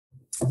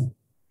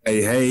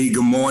Hey,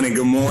 good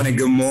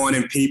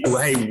morning, people.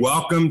 Hey,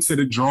 welcome to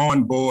the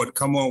drawing board.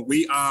 Come on,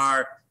 we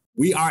are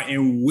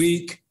in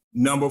week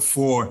number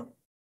 4.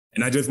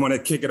 And I just want to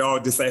kick it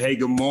off to say, hey,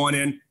 good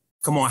morning.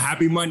 Come on,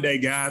 happy Monday,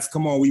 guys.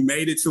 Come on, we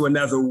made it to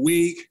another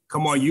week.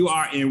 Come on, you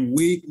are in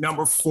week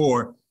number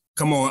 4.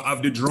 Come on,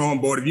 of the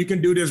drawing board. If you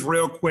can do this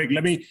real quick,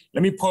 let me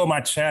pull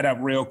my chat up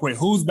real quick.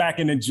 Who's back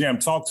in the gym?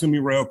 Talk to me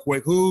real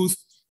quick.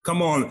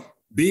 Come on,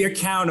 be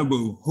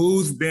accountable.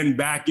 Who's been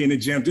back in the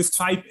gym? Just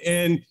type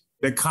in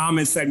the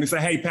comment section. Say,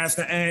 hey,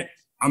 Pastor Ant,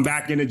 I'm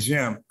back in the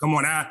gym. Come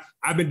on,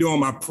 I've been doing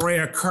my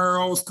prayer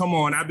curls. Come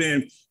on, I've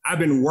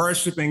been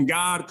worshiping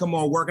God. Come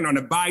on, working on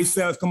the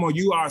biceps. Come on,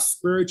 you are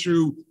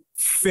spiritual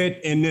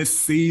fit in this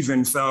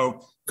season.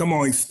 So come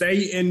on, stay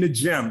in the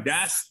gym.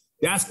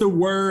 That's the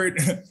word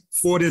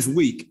for this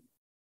week.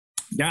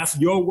 That's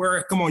your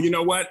word. Come on, you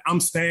know what? I'm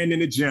staying in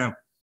the gym.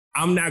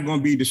 I'm not going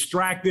to be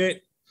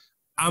distracted.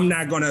 I'm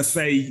not going to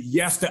say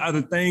yes to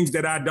other things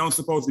that I don't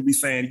supposed to be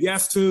saying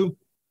yes to.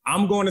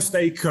 I'm going to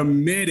stay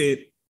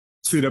committed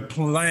to the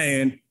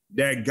plan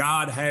that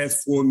God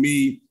has for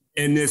me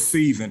in this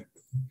season.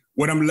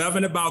 What I'm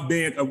loving about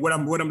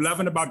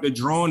the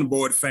drawing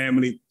board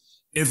family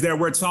is that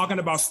we're talking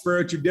about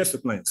spiritual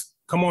disciplines.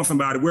 Come on,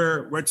 somebody.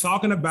 We're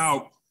talking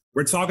about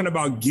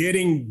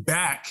getting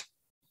back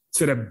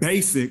to the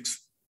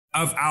basics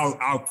of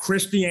our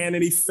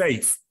Christianity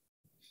faith,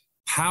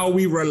 how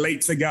we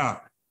relate to God.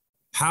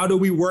 How do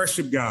we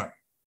worship God?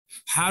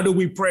 How do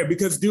we pray?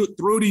 Because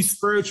through these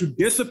spiritual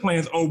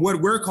disciplines, or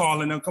what we're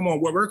calling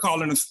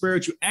a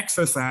spiritual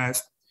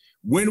exercise,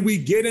 when we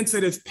get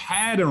into this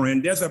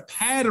pattern, there's a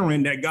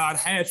pattern that God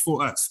has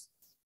for us.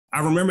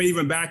 I remember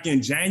even back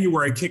in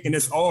January, kicking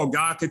this off,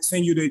 God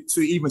continued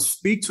to even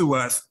speak to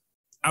us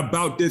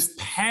about this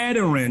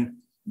pattern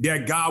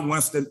that God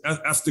wants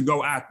us to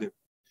go after.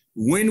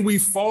 When we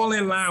fall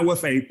in line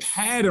with a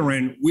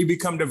pattern, we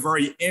become the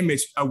very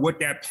image of what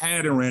that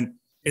pattern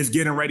is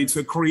getting ready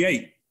to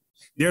create.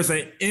 There's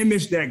an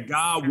image that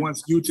God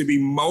wants you to be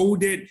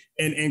molded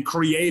and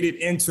created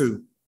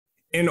into.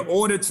 In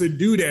order to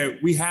do that,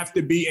 we have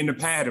to be in the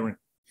pattern.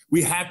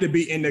 We have to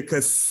be in the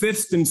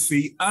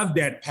consistency of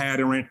that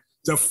pattern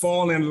to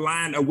fall in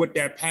line of what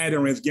that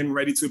pattern is getting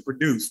ready to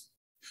produce.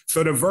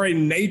 So the very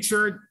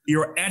nature,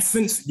 your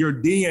essence, your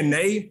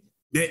DNA,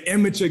 the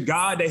image of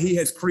God that he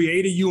has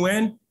created you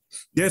in,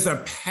 there's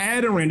a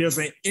pattern, there's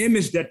an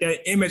image that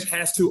image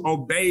has to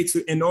obey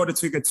in order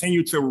to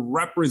continue to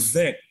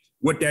represent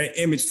what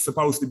that image is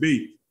supposed to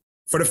be.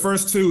 For the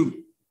first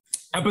 2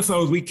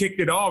 episodes, we kicked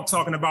it off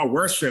talking about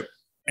worship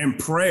and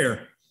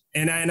prayer.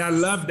 And I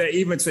love that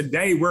even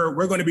today,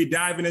 we're going to be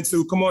diving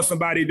into, come on,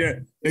 somebody,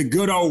 the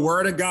good old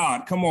word of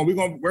God. Come on,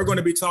 we're going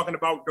to be talking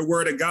about the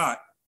word of God.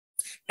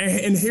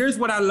 And here's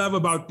what I love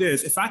about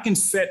this. If I can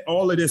set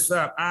all of this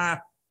up,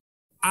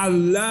 I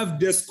love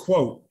this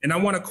quote, and I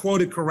want to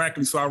quote it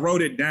correctly, so I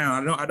wrote it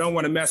down. I don't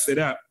want to mess it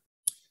up.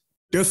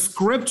 The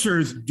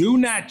scriptures do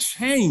not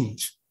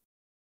change,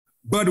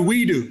 but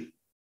we do.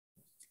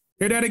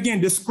 Hear that again.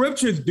 The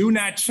scriptures do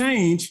not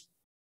change,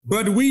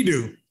 but we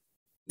do.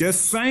 The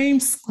same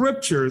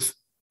scriptures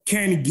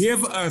can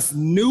give us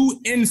new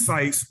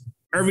insights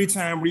every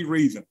time we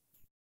read them.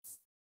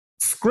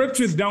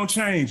 Scriptures don't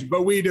change,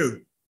 but we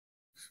do.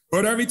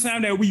 But every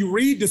time that we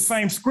read the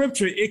same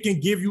scripture, it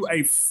can give you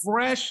a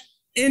fresh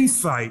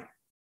insight.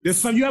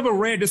 You ever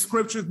read the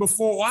scriptures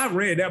before? Well, I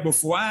read that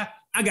before. I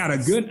got a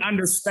good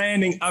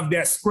understanding of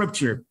that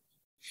scripture.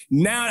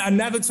 Now,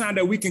 another time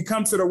that we can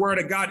come to the word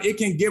of God, it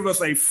can give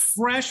us a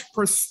fresh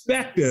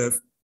perspective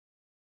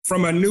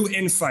from a new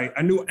insight,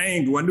 a new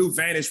angle, a new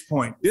vantage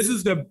point. This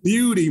is the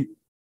beauty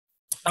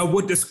of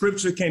what the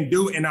scripture can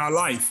do in our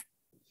life.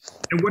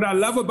 And what I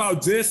love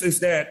about this is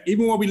that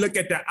even when we look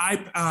at the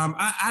iPad,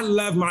 I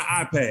love my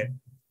iPad.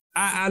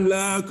 I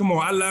love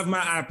my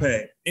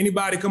iPad.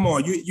 Anybody, come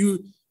on,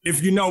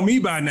 if you know me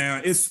by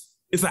now, it's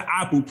an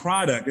Apple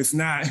product. It's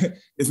not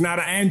an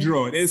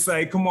Android. It's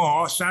like, come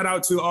on, shout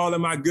out to all of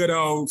my good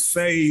old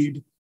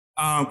saved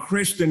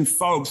Christian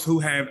folks who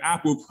have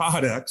Apple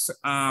products.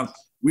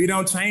 We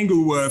don't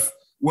tangle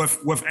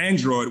with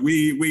Android.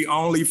 We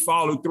only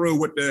follow through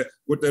what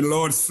the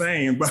Lord's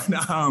saying. But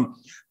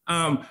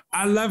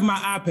I love my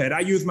iPad. I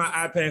use my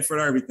iPad for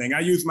everything.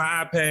 I use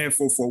my iPad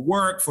for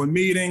work, for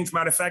meetings.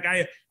 Matter of fact,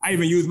 I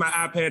even use my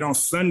iPad on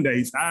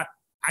Sundays.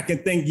 I can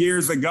think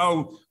years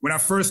ago when I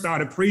first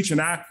started preaching,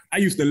 I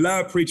used to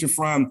love preaching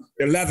from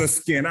the leather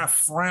skin. I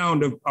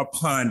frowned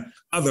upon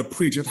other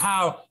preachers.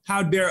 How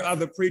dare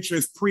other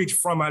preachers preach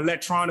from an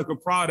electronic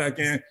product?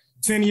 And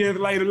 10 years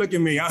later, look at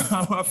me. I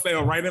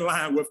fell right in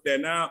line with that.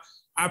 Now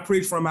I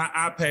preach from my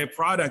iPad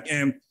product.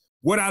 And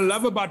what I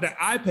love about the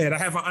iPad, I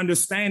have an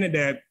understanding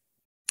that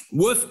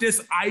with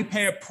this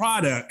iPad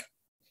product,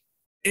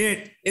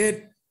 it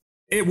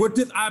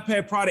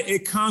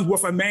comes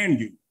with a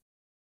manual.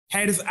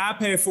 Had this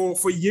iPad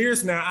for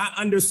years now. I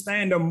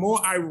understand the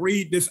more I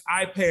read this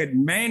iPad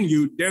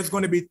manual, there's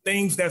going to be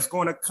things that's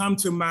going to come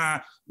to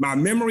my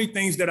memory,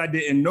 things that I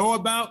didn't know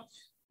about,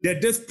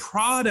 that this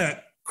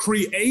product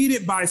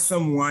created by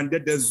someone, the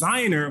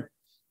designer,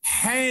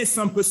 had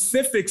some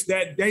specifics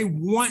that they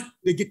want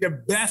to get the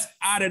best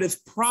out of this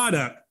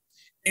product.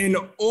 In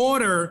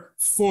order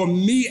for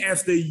me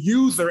as the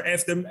user,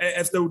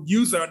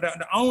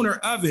 the owner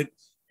of it,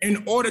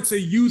 in order to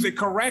use it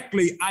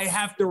correctly, I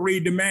have to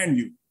read the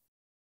manual.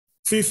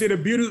 See,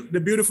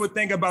 the beautiful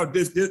thing about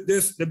this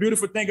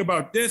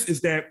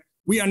is that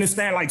we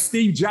understand, like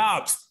Steve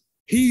Jobs,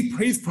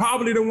 he's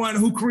probably the one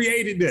who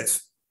created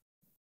this.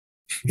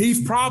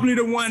 He's probably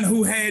the one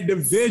who had the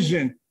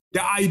vision,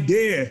 the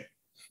idea.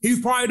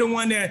 He's probably the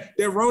one that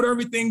wrote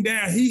everything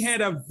down. He had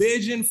a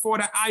vision for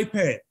the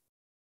iPad.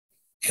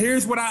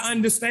 Here's what I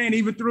understand,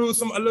 even through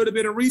a little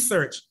bit of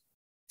research.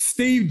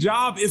 Steve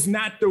Jobs is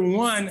not the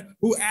one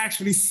who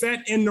actually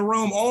sat in the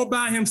room all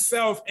by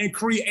himself and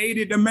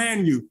created the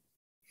manual.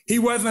 He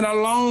wasn't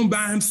alone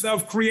by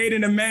himself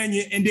creating the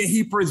manual and then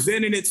he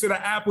presented it to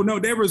the Apple. No,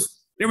 there was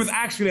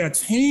actually a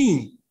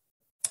team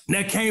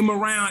that came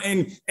around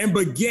and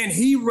began.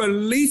 He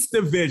released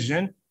the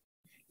vision.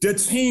 The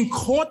team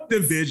caught the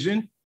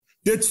vision.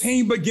 The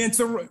team began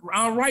to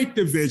write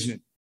the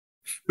vision.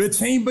 The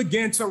team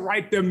began to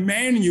write the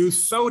manual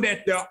so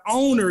that the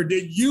owner,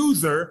 the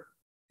user,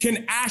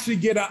 can actually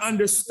get an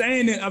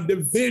understanding of the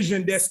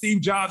vision that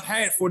Steve Jobs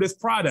had for this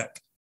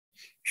product.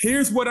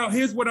 Here's what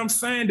I'm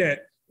saying,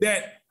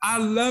 that I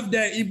love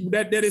that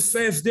it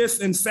says this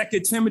in 2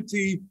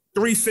 Timothy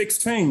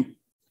 3:16.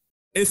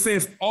 It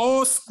says,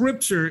 all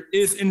scripture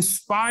is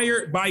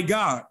inspired by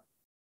God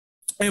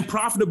and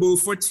profitable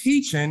for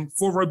teaching,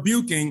 for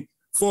rebuking,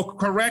 for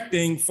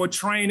correcting, for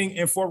training,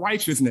 and for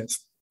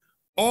righteousness.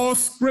 All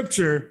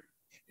scripture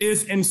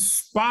is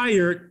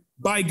inspired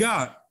by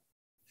God.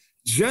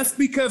 Just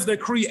because the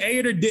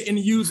creator didn't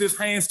use his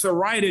hands to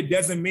write it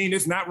doesn't mean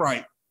it's not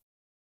right.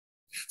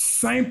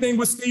 Same thing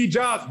with Steve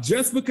Jobs.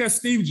 Just because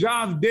Steve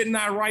Jobs did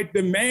not write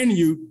the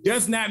manual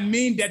does not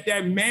mean that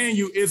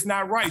manual is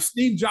not right.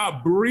 Steve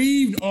Jobs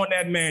breathed on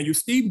that manual.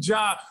 Steve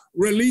Jobs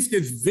released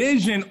his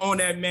vision on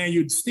that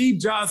manual. Steve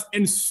Jobs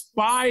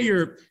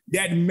inspired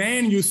that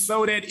manual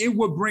so that it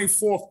would bring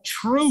forth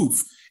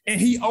truth.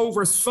 And he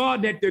oversaw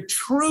that the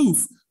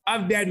truth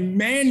of that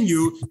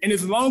manual, and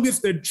as long as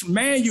the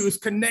manual is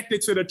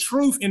connected to the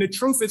truth, and the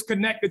truth is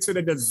connected to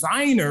the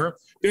designer,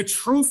 the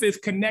truth is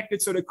connected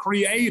to the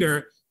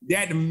creator,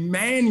 that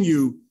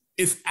manual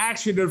is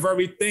actually the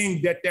very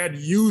thing that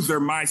user,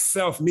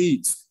 myself,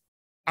 needs.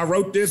 I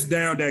wrote this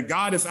down, that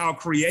God is our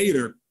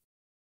creator.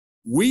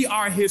 We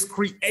are his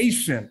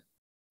creation.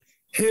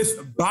 His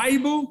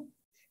Bible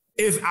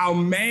is our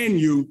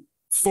manual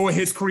for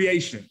his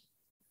creation.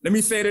 Let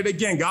me say that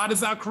again. God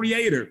is our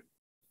creator.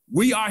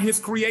 We are his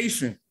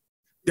creation.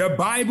 The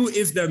Bible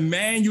is the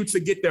manual to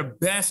get the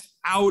best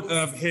out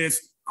of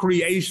his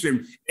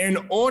creation. In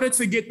order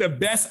to get the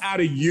best out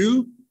of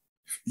you,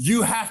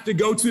 you have to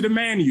go to the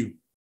manual.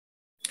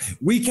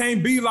 We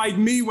can't be like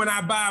me when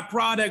I buy a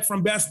product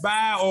from Best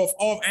Buy or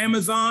off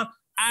Amazon.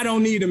 I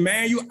don't need a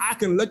manual. I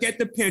can look at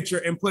the picture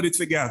and put it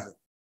together.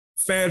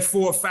 Fast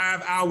forward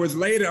 5 hours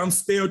later, I'm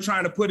still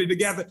trying to put it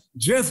together.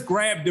 Just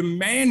grab the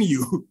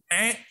manual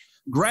and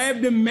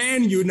grab the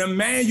manual. The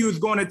manual is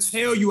going to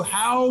tell you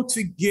how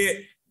to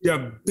get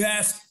the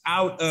best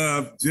out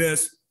of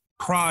this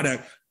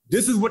product.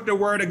 This is what the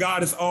word of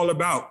God is all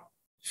about.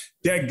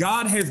 That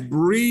God has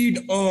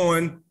breathed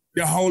on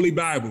the Holy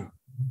Bible.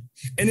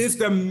 And it's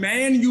the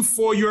manual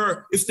for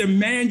your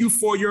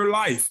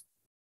life.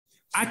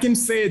 I can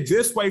say it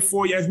this way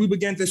for you as we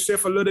begin to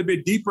shift a little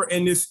bit deeper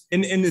in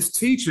this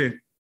teaching.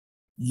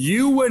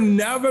 You will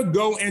never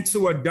go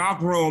into a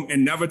dark room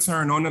and never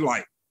turn on the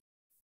light.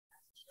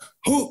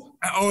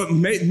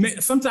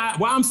 Sometimes,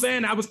 while I'm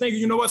saying, I was thinking,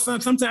 you know what,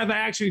 sometimes I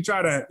actually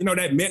try to,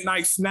 that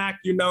midnight snack,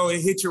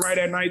 it hits you right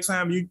at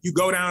nighttime. You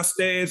go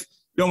downstairs,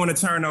 don't want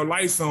to turn no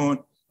lights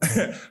on.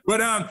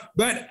 but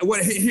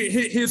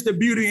here's the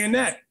beauty in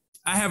that.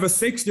 I have a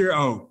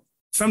 6-year-old.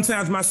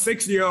 Sometimes my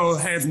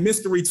 6-year-old has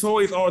mystery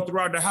toys all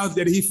throughout the house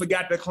that he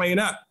forgot to clean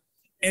up.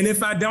 And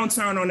if I don't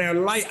turn on that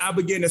light, I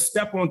begin to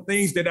step on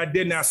things that I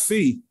did not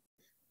see.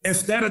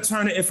 Instead of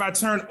if I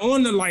turn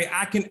on the light,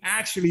 I can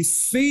actually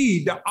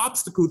see the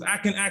obstacles. I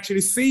can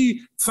actually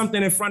see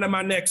something in front of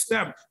my next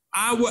step.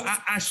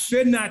 I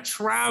should not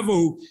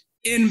travel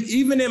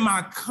even in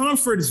my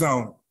comfort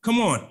zone.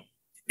 Come on,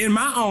 in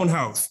my own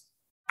house.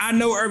 I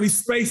know every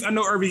space. I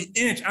know every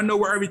inch. I know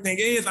where everything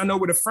is. I know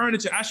where the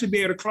furniture. I should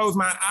be able to close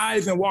my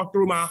eyes and walk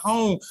through my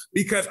home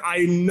because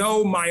I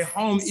know my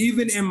home.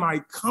 Even in my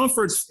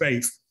comfort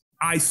space,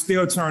 I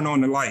still turn on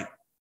the light.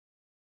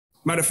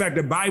 Matter of fact,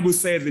 the Bible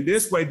says it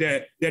this way,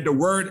 that the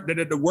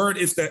word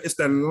is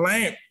the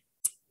lamp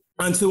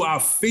unto our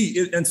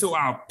feet, unto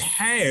our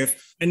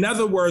path. In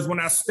other words, when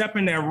I step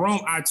in that room,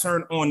 I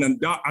turn on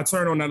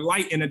the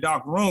light in the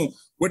dark room.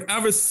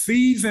 Whatever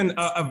season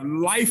of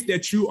life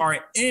that you are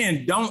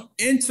in, don't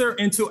enter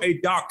into a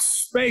dark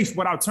space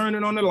without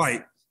turning on the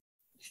light.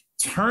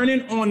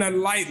 Turning on the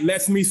light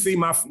lets me see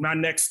my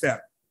next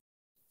step.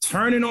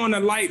 Turning on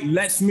the light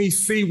lets me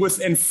see what's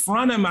in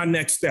front of my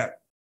next step,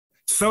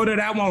 so that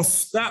I won't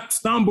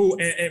stumble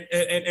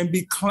and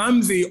be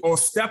clumsy or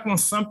step on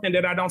something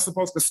that I don't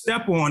supposed to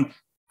step on.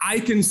 I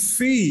can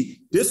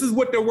see this is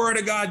what the word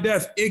of God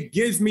does. It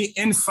gives me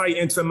insight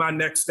into my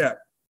next step.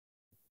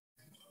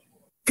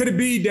 Could it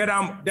be that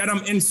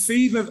I'm in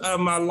seasons of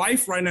my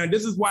life right now?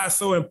 This is why it's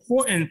so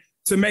important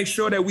to make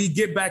sure that we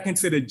get back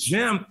into the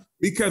gym,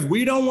 because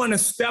we don't want to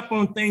step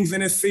on things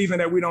in this season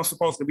that we don't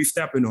supposed to be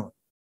stepping on.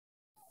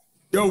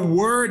 The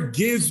word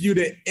gives you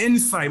the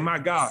insight, my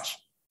gosh.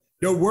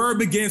 The word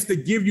begins to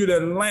give you the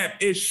lamp.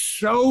 It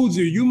shows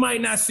you. You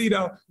might not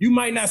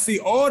see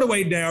all the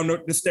way down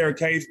the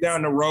staircase,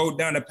 down the road,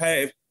 down the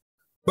path,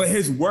 but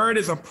his word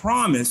is a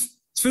promise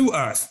to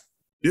us.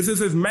 This is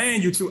his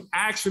manual to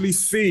actually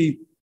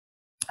see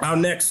our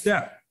next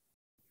step.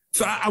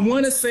 So I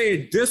want to say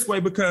it this way,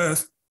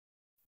 because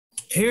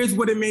here's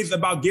what it means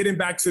about getting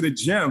back to the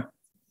gym.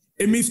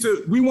 It means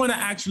we want to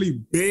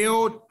actually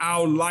build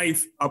our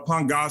life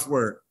upon God's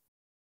word.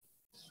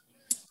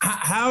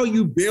 How are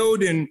you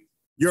building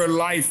your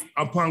life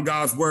upon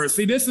God's word?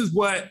 See, this is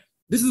what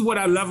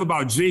I love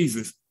about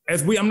Jesus.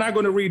 I'm not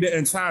going to read the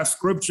entire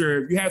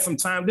scripture. If you have some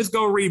time, just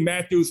go read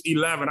Matthew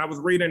 11. I was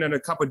reading it a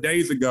couple of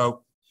days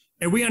ago.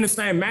 And we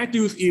understand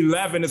Matthew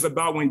 11 is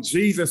about when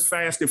Jesus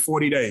fasted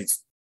 40 days.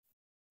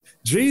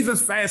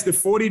 Jesus fasted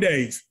 40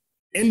 days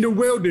in the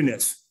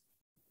wilderness.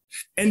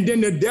 And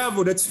then the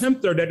devil, the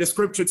tempter that the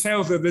scripture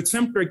tells us, the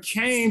tempter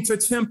came to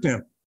tempt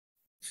him.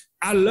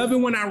 I love it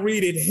when I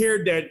read it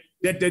here that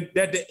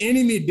the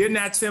enemy did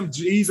not tempt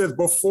Jesus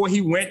before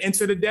he went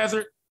into the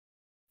desert.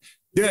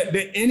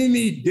 The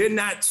enemy did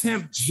not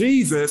tempt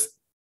Jesus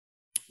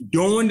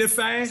during the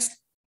fast,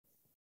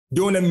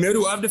 during the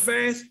middle of the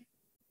fast.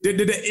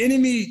 The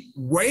enemy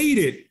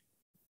waited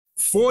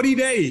 40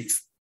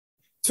 days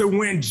to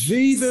when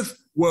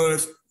Jesus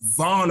was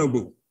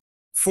vulnerable.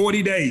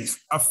 40 days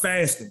of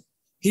fasting.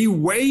 He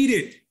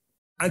waited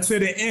until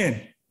the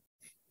end.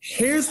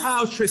 Here's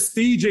how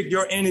strategic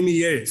your enemy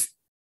is.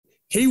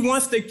 He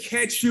wants to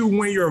catch you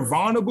when you're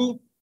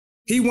vulnerable.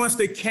 He wants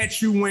to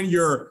catch you when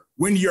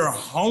you're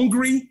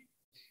hungry.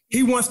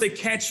 He wants to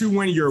catch you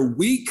when you're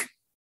weak.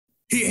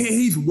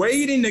 He's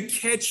waiting to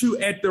catch you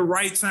at the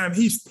right time.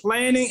 He's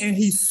planning and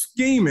he's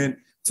scheming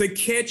to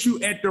catch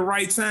you at the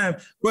right time.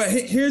 But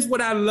here's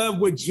what I love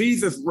what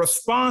Jesus'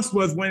 response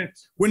was when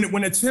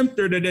the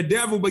tempter, the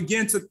devil,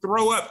 began to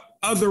throw up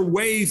other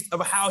ways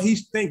of how he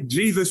thinks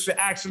Jesus should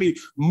actually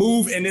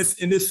move in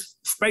this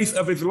space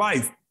of his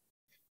life.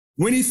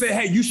 When he said,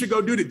 hey, you should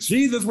go do that,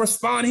 Jesus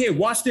responded here.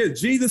 Watch this.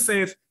 Jesus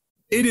says,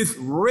 it is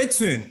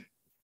written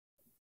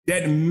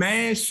that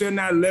man should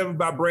not live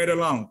by bread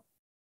alone.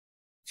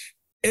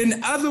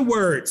 In other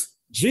words,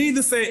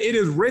 Jesus said, it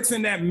is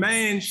written that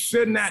man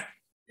should not.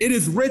 It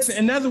is written.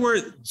 In other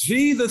words,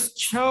 Jesus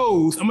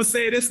chose, I'm going to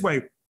say it this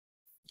way.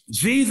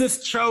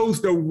 Jesus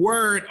chose the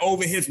word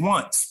over his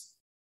wants.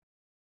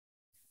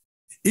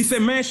 He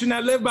said, man should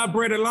not live by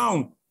bread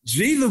alone.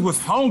 Jesus was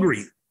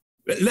hungry.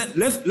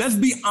 Let's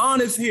be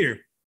honest here.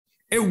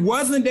 It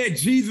wasn't that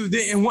Jesus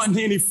didn't want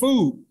any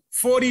food.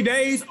 40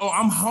 days, oh,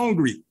 I'm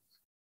hungry.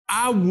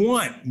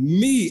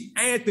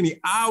 Anthony,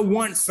 I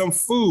want some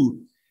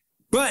food.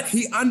 But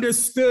he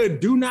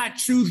understood, do not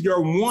choose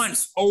your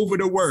wants over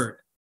the word.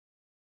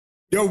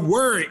 The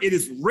word, it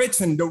is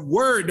written, the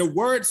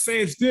word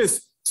says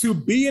this, to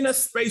be in a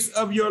space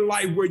of your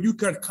life where you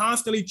can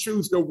constantly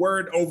choose the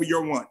word over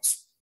your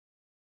wants.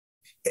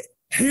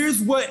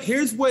 Here's what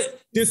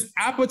this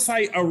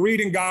appetite of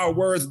reading God's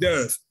words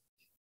does.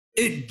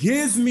 It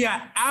gives me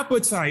an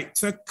appetite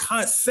to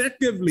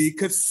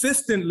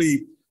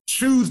consistently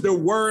choose the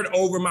word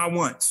over my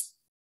wants.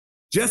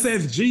 Just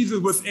as Jesus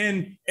was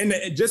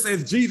just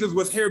as Jesus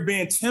was here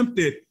being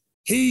tempted,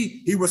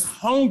 he was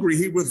hungry,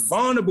 he was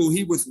vulnerable,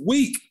 he was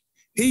weak.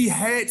 He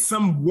had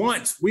some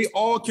wants. We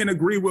all can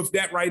agree with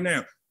that right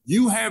now.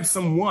 You have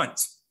some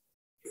wants.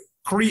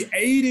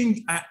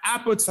 Creating an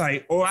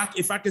appetite, or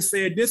if I could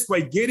say it this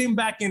way, getting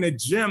back in the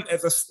gym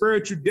as a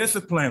spiritual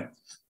discipline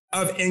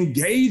of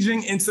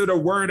engaging into the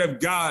word of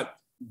God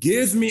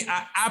gives me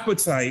an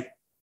appetite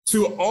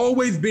to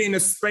always be in a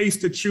space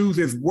to choose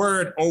his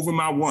word over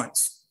my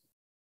wants.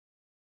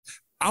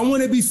 I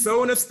want to be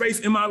so in a space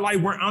in my life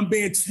where I'm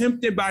being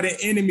tempted by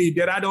the enemy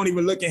that I don't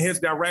even look in his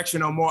direction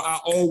no more.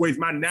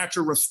 My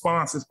natural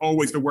response is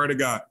always the word of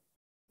God.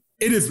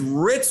 It is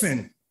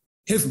written.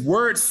 His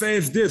word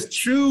says this,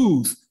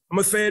 choose. I'm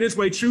going to say it this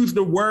way, choose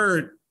the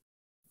word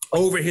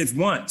over his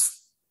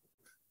wants.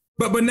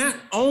 But not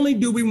only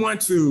do we want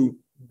to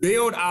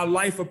build our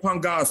life upon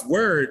God's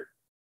word,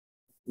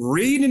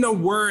 reading the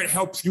word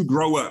helps you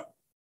grow up.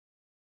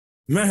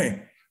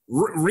 Man.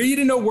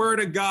 Reading the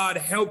word of God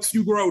helps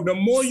you grow. The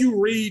more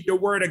you read the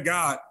word of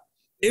God,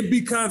 it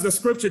becomes a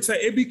scripture.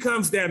 It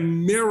becomes that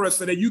mirror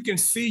so that you can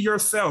see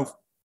yourself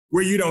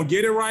where you don't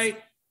get it right.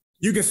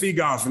 You can see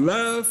God's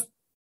love.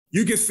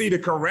 You can see the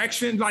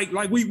correction. Like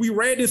we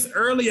read this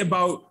earlier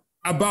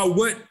about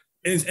what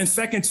in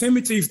 2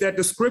 Timothy that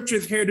the scripture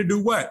is here to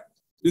do what?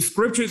 The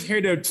scripture is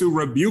here to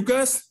rebuke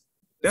us.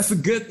 That's a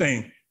good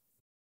thing.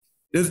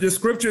 The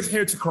scripture is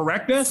here to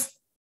correct us.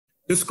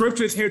 The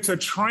scripture is here to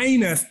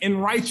train us in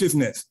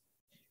righteousness.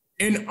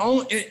 In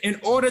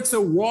order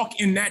to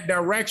walk in that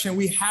direction,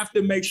 we have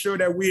to make sure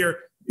that we are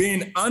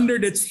being under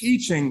the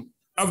teaching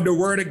of the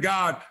word of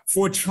God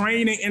for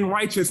training in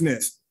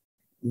righteousness.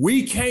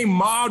 We can't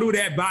model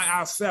that by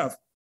ourselves.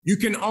 You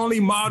can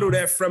only model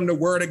that from the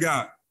word of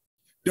God.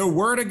 The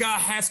word of God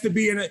has to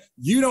be in it.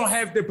 You don't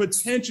have the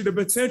potential. The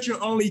potential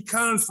only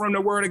comes from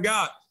the word of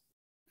God.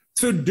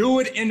 To do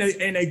it in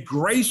a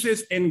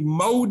gracious and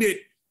molded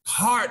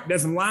heart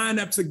that's lined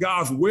up to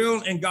God's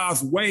will and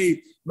God's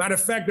way. Matter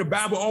of fact, the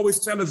Bible always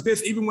tells us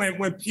this, even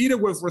when Peter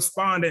was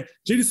responding,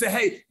 Jesus said,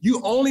 hey,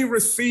 you only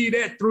receive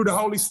that through the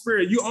Holy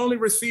Spirit. You only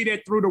receive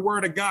that through the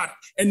word of God.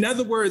 In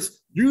other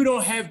words, you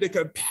don't have the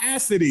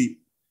capacity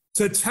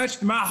to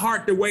touch my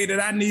heart the way that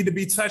I need to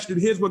be touched.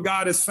 And here's what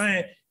God is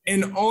saying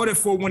in order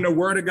for when the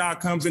word of God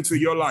comes into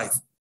your life.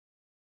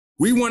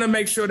 We want to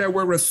make sure that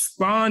we're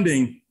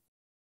responding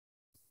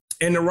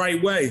in the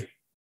right way.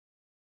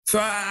 So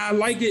I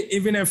like it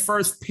even in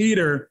 1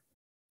 Peter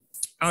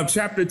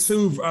chapter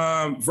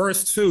 2,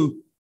 verse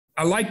 2.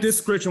 I like this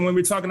scripture when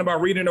we're talking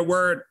about reading the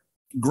word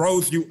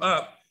grows you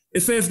up.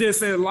 It says this, it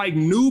says, like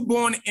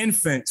newborn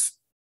infants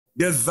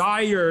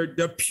desire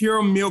the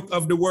pure milk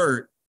of the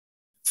word,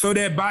 so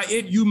that by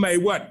it you may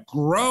what?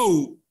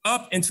 Grow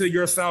up into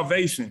your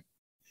salvation.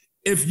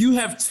 If you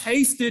have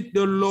tasted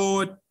the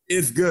Lord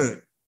is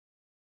good.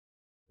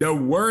 The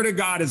word of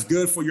God is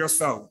good for your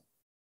soul.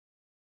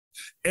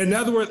 In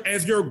other words,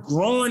 as you're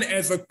growing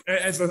as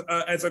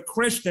a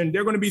Christian,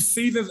 there are going to be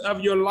seasons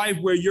of your life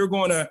where you're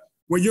going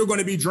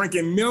to be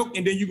drinking milk,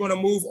 and then you're going to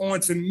move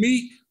on to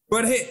meat.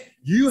 But hey,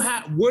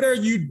 what are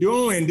you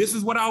doing? This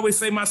is what I always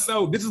say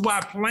myself. This is why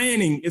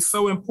planning is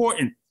so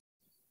important.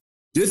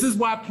 This is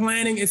why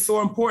planning is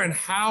so important.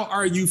 How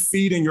are you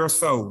feeding your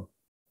soul?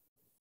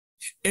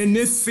 In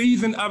this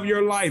season of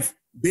your life,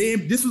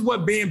 this is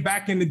what being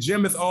back in the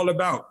gym is all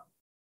about.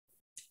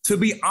 To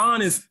be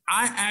honest,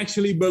 I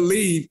actually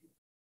believe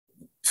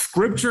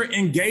scripture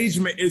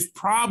engagement is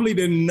probably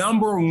the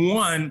number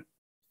one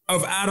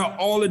out of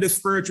all of the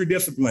spiritual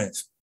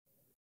disciplines.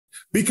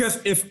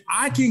 Because if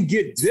I can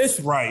get this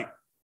right,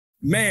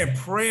 man,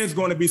 prayer is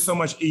going to be so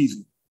much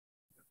easier.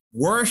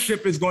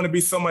 Worship is going to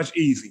be so much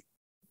easier.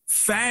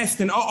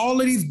 Fasting, all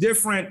of these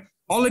different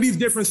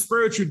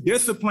spiritual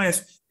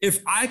disciplines,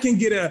 if I can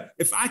get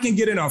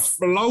in a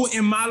flow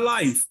in my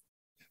life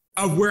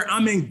of where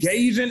I'm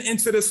engaging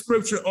into the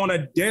scripture on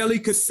a daily,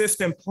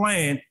 consistent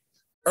plan,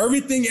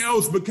 everything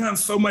else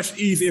becomes so much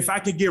easier if I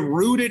can get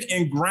rooted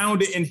and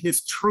grounded in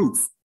his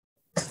truth.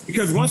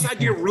 Because once I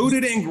get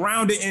rooted and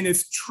grounded in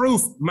his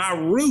truth, my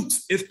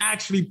roots is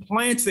actually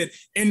planted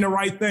in the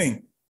right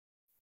thing.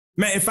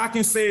 Man, if I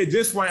can say it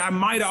this way, I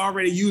might have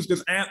already used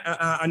this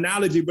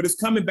analogy, but it's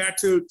coming back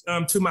to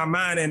my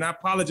mind, and I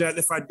apologize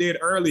if I did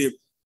earlier.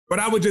 But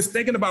I was just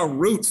thinking about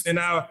roots, and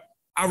I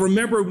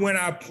remember when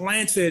I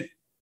planted.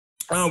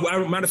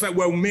 Matter of fact,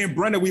 well, me and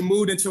Brenda, we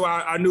moved into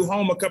our new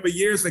home a couple of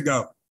years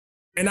ago.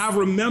 And I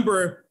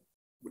remember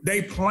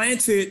they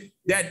planted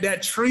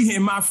that tree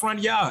in my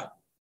front yard.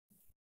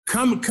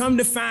 Come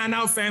to find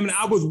out, family,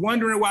 I was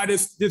wondering why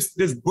this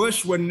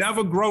bush would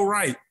never grow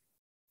right.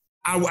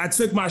 I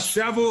took my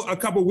shovel a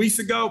couple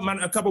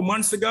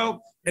months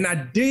ago, and I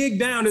dig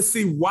down to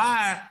see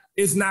why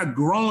it's not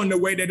growing the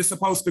way that it's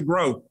supposed to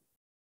grow.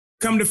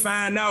 Come to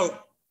find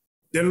out,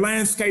 the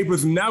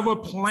landscapers never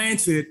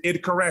planted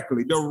it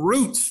correctly. The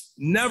roots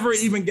never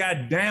even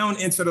got down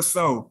into the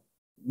soil.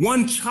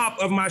 One chop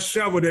of my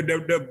shovel,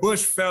 the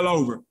bush fell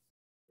over.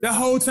 The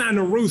whole time,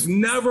 the roots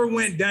never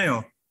went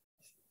down.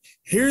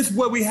 Here's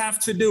what we have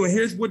to do, and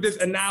here's what this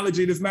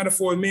analogy, this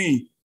metaphor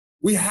means.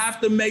 We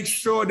have to make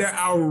sure that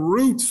our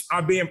roots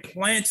are being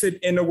planted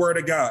in the word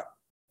of God.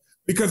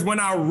 Because when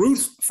our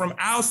roots from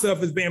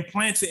ourselves is being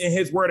planted in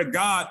his word of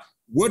God,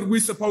 what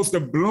we're supposed to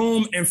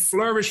bloom and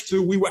flourish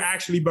to, we will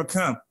actually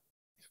become.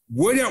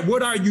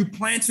 What are you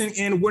planting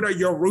in? What are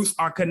your roots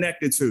are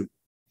connected to?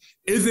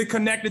 Is it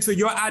connected to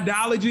your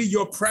ideology,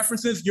 your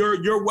preferences,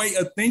 your way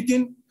of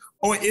thinking?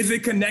 Or is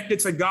it connected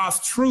to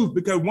God's truth?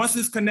 Because once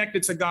it's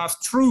connected to God's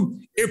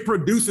truth, it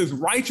produces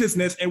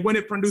righteousness. And when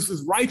it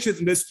produces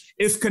righteousness,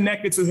 it's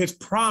connected to his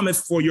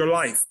promise for your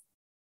life.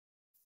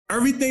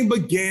 Everything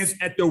begins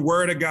at the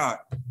word of God.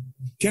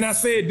 Can I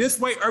say it this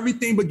way?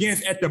 Everything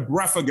begins at the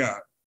breath of God.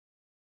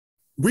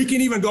 We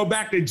can even go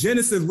back to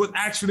Genesis, what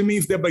actually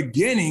means the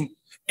beginning.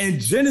 And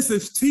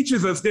Genesis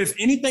teaches us this.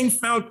 Anything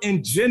found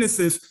in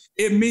Genesis,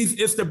 it means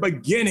it's the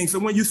beginning. So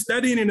when you're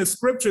studying in the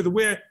scriptures,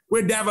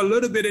 we'll dive a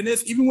little bit in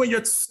this. Even when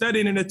you're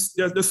studying in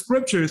the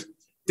scriptures,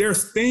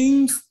 there's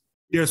themes,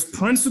 there's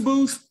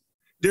principles,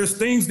 there's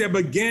things that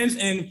begins,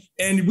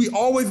 and we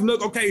always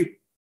look, okay,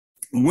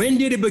 when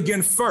did it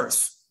begin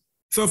first?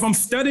 So if I'm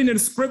studying in the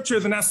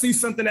scriptures and I see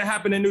something that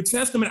happened in the New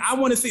Testament, I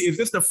want to see, is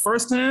this the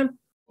first time?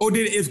 Or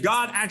is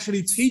God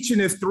actually teaching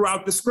this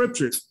throughout the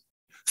scriptures?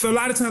 So a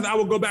lot of times I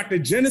will go back to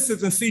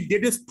Genesis and see,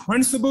 did this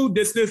principle,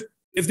 is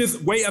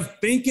this way of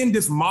thinking,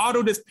 this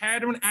model, this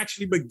pattern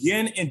actually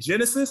begin in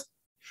Genesis?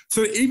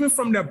 So even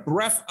from the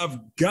breath of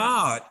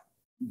God,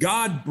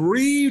 God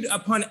breathed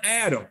upon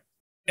Adam.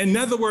 In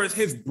other words,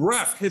 his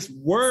breath, his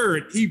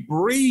word, he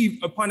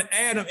breathed upon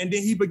Adam, and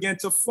then he began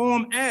to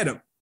form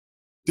Adam.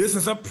 This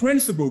is a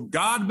principle.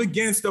 God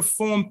begins to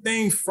form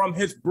things from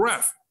his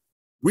breath.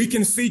 We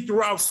can see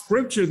throughout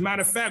scriptures.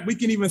 Matter of fact, we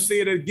can even see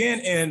it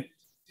again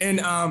in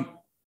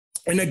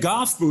the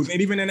Gospels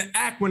and even in the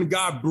Act when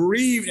God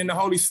breathed and the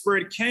Holy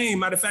Spirit came.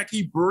 Matter of fact,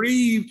 he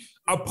breathed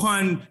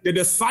upon the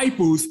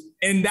disciples,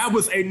 and that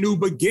was a new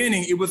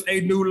beginning. It was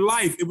a new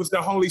life. It was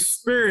the Holy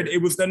Spirit.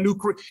 It was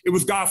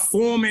God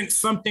forming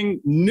something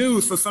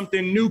new, so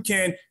something new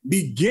can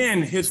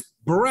begin. His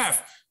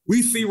breath.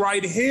 We see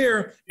right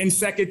here in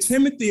 2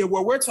 Timothy,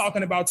 what we're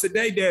talking about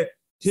today, that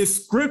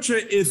his scripture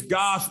is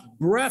God's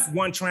breath.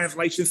 One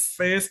translation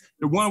says,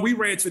 the one we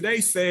read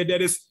today said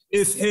that it's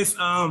his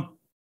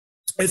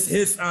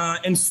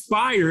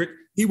inspired.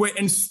 He will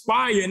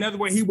inspire. In other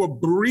words, he will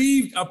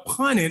breathe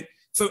upon it.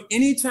 So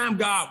anytime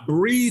God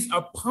breathes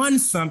upon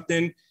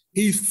something,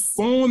 he's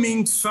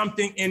forming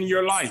something in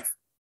your life.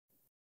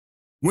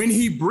 When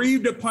he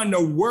breathed upon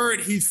the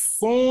word, he's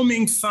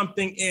forming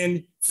something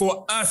in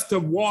for us to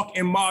walk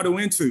and model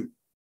into.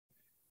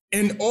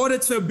 In order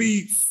to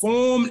be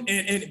formed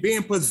and be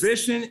in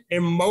position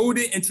and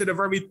molded into the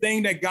very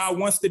thing that God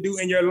wants to do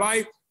in your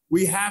life,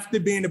 we have to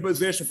be in a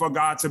position for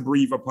God to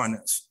breathe upon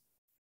us.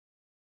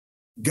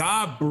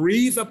 God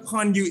breathes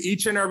upon you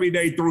each and every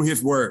day through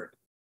his word.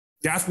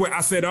 That's what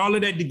I said all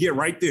of that to get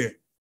right there.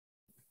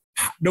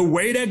 The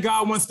way that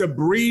God wants to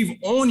breathe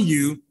on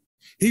you,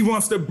 he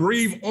wants to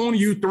breathe on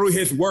you through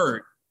his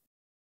word.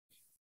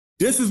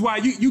 This is why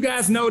you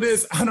guys know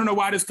this. I don't know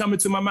why this coming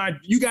to my mind.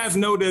 You guys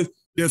know the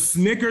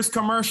Snickers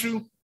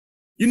commercial.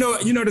 You know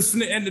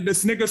the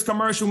Snickers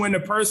commercial when the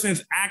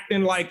person's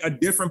acting like a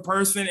different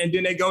person and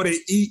then they go to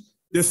eat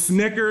the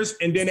Snickers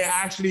and then they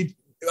actually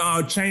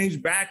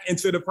change back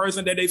into the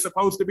person that they're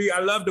supposed to be. I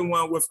love the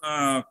one with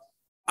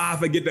I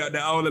forget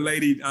the older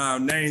lady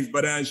names,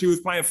 but she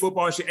was playing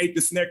football. She ate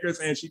the Snickers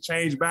and she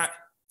changed back.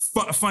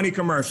 Funny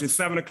commercial. It's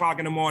 7 o'clock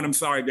in the morning. I'm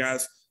sorry,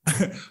 guys.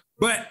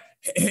 But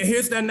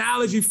here's the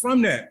analogy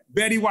from that.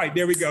 Betty White.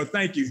 There we go.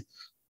 Thank you.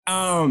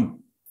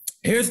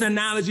 Here's the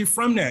analogy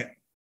from that.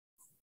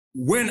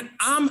 When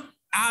I'm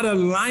out of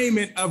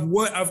alignment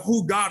of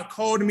who God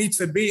called me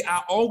to be,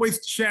 I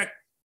always check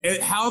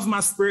how's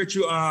my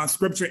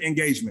scripture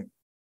engagement.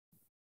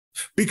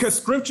 Because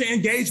scripture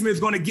engagement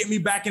is going to get me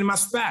back in my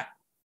spot.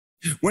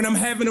 When I'm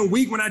having a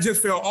week when I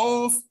just feel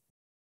off,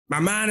 my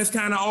mind is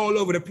kind of all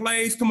over the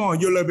place. Come on,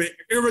 you're a little bit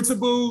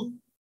irritable.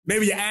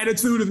 Maybe your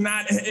attitude is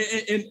not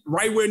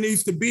right where it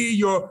needs to be.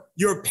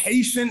 Your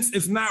patience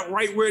is not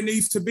right where it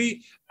needs to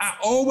be. I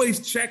always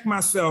check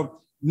myself,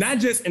 not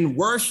just in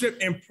worship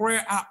and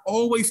prayer. I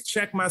always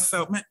check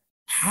myself, man,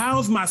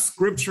 how's my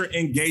scripture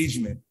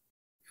engagement?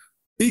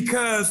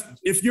 Because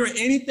if you're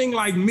anything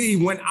like me,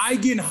 when I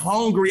get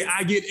hungry,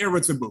 I get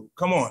irritable.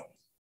 Come on.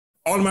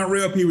 All of my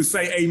real people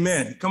say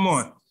amen. Come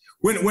on.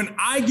 When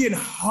I get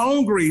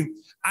hungry,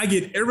 I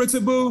get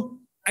irritable.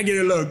 I get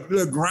a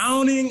little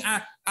grounding.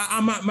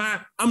 I'm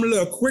a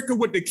little quicker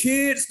with the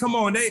kids. Come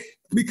on,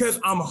 because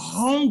I'm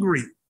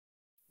hungry.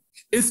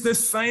 It's the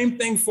same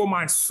thing for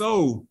my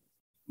soul.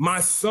 My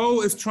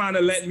soul is trying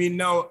to let me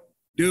know,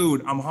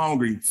 dude, I'm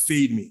hungry.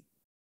 Feed me.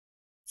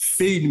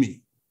 Feed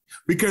me.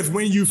 Because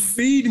when you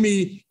feed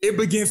me, it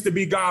begins to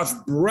be God's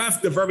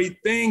breath, the very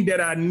thing that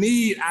I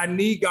need. I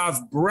need God's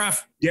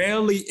breath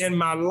daily in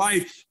my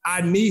life.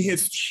 I need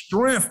his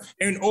strength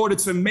in order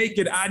to make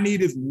it. I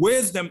need his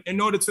wisdom in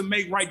order to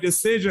make right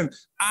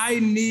decisions. I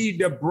need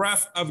the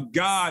breath of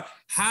God.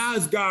 How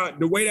is God,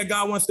 the way that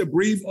God wants to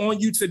breathe on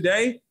you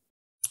today?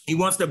 He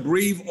wants to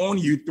breathe on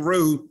you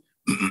through,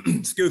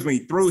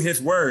 through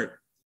his word.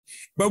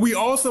 But we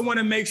also want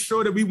to make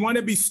sure that we want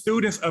to be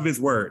students of his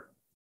word.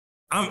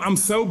 I'm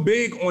so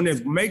big on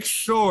this. Make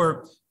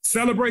sure,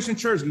 Celebration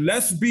Church,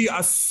 let's be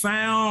a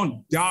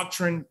sound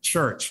doctrine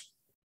church.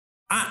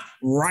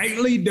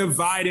 Rightly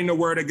dividing the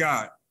word of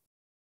God.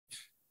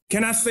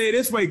 Can I say it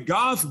this way?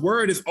 God's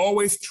word is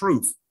always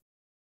truth.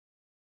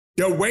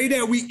 The way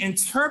that we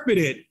interpret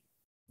it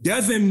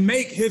doesn't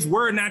make his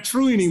word not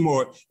true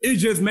anymore. It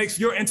just makes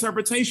your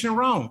interpretation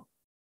wrong.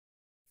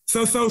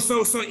 So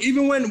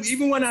even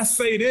when I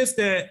say this,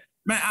 that,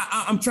 man,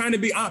 I'm trying to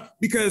be,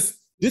 because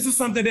this is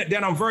something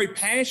that I'm very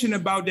passionate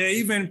about, that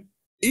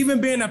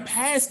even being a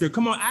pastor,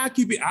 come on, I'll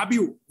be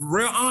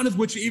real honest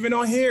with you, even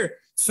on here.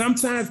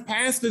 Sometimes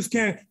pastors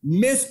can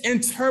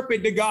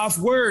misinterpret the God's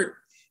word.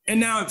 And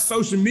now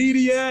social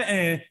media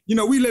and,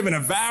 we live in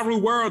a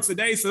viral world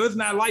today. So it's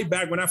not like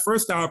back when I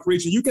first started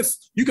preaching. You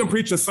can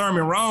preach a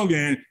sermon wrong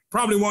and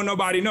probably won't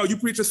nobody know. You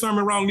preach a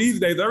sermon wrong these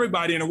days,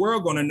 everybody in the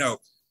world going to know.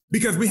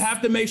 Because we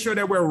have to make sure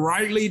that we're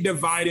rightly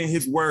dividing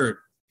his word.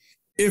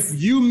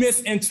 If you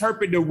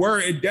misinterpret the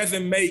word, it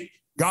doesn't make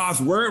God's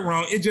word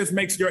wrong. It just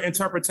makes your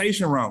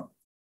interpretation wrong.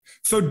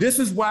 So this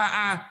is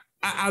why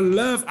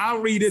I'll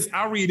read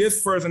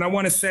this first, and I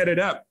want to set it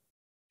up.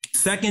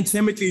 2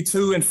 Timothy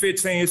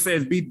 2:15, it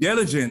says, be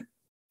diligent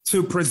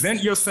to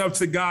present yourself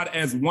to God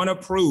as one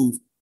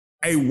approved,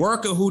 a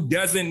worker who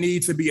doesn't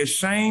need to be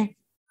ashamed,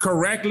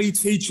 correctly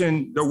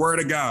teaching the word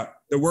of God.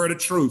 the word of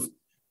truth.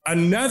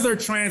 Another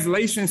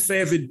translation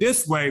says it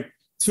this way,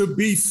 to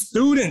be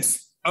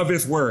students of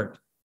his word.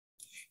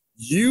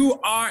 You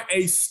are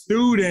a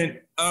student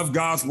of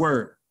God's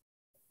word.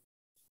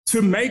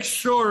 To make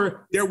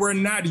sure that we're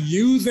not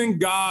using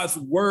God's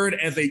word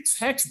as a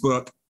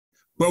textbook,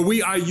 but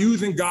we are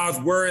using God's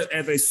word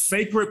as a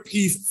sacred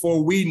piece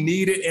for we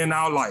need it in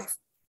our life.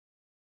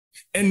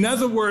 In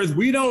other words,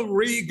 we don't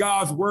read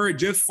God's word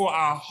just for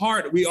our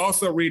heart. We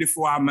also read it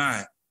for our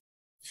mind.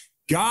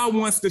 God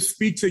wants to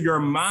speak to your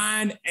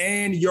mind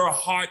and your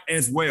heart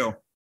as well.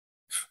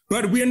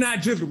 But we're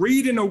not just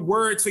reading a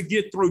word to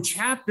get through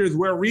chapters.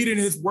 We're reading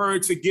his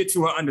word to get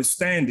to an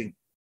understanding.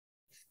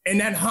 And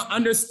that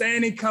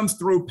understanding comes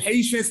through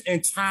patience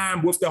and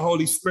time with the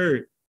Holy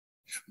Spirit.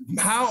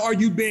 How are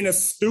you being a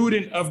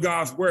student of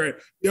God's word?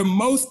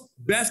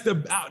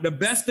 The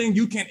best thing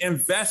you can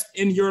invest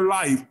in your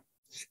life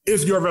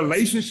is your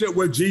relationship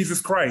with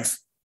Jesus Christ.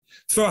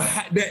 So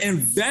the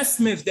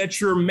investments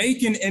that you're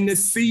making in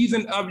this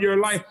season of your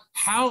life,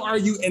 how are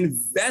you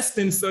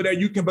investing so that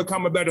you can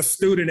become a better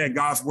student at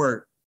God's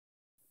word?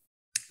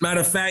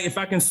 Matter of fact, if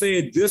I can say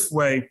it this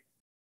way,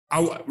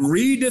 I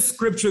read the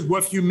scriptures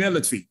with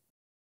humility.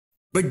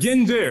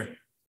 Begin there.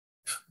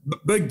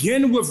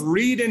 Begin with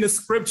reading the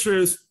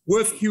scriptures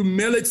with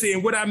humility.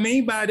 And what I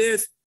mean by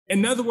this,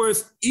 in other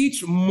words,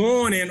 each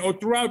morning or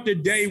throughout the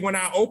day, when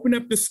I open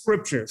up the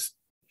scriptures,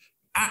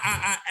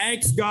 I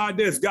ask God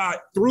this, God,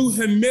 through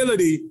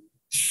humility,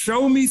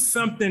 show me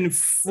something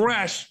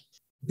fresh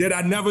that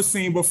I never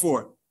seen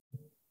before.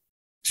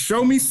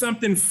 Show me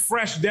something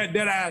fresh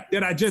that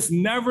I just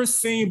never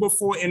seen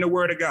before in the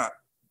word of God.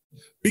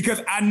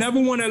 Because I never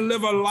want to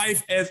live a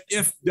life as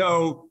if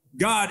though,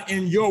 God,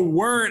 in your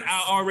word,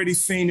 I already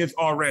seen this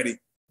already.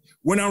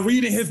 When I'm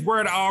reading his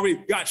word,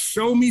 God,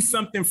 show me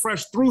something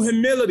fresh through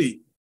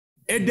humility.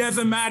 It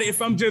doesn't matter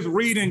if I'm just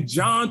reading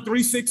John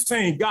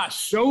 3:16. God,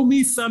 show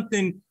me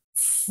something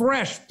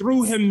fresh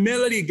through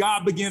humility.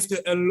 God begins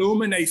to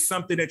illuminate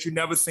something that you've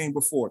never seen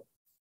before.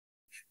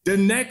 The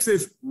next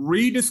is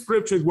read the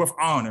scriptures with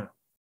honor.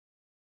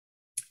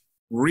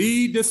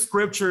 Read the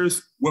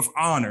scriptures with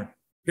honor.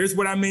 Here's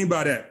what I mean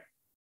by that.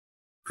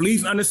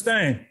 Please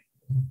understand.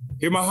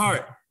 Hear my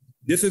heart.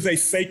 This is a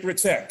sacred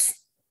text.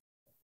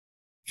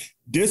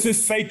 This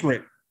is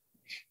sacred.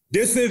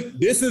 This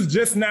is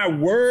just not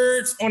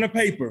words on a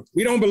paper.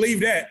 We don't believe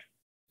that.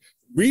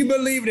 We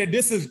believe that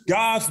this is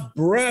God's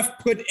breath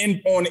put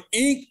in on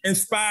ink,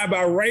 inspired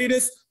by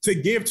writers to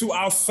give to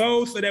our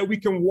souls so that we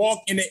can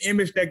walk in the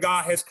image that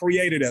God has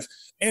created us.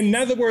 In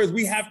other words,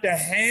 we have to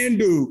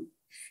handle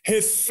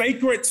his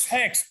sacred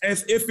text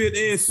as if it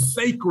is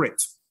sacred.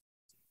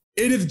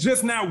 It is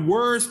just not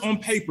words on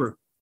paper.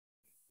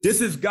 This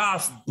is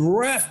God's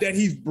breath that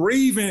he's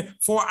breathing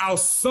for our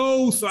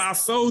souls so our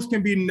souls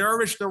can be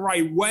nourished the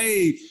right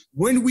way.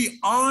 When we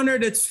honor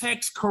the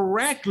text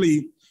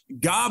correctly,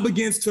 God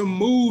begins to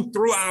move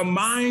through our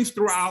minds,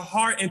 through our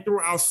heart, and through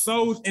our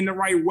souls in the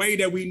right way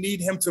that we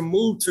need him to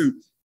move to.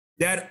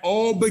 That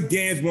all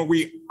begins when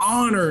we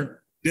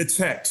honor the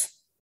text.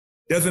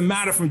 Doesn't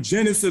matter from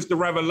Genesis to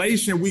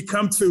Revelation, we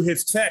come to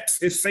his text,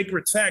 his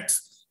sacred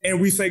text, and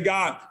we say,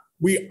 God,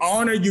 we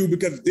honor you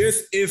because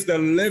this is the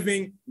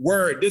living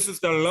word. This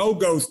is the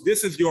logos.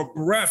 This is your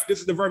breath.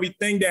 This is the very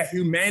thing that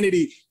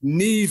humanity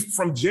needs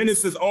from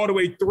Genesis all the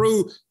way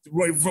through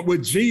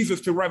with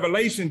Jesus to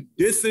Revelation.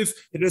 This is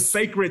the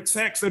sacred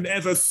text. And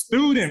as a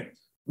student,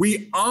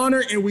 we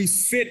honor and we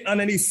sit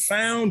underneath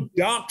sound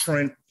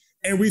doctrine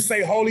and we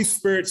say, Holy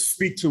Spirit,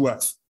 speak to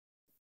us.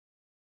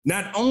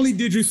 Not only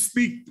did you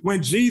speak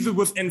when Jesus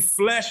was in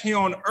flesh here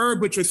on earth,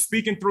 but you're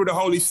speaking through the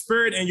Holy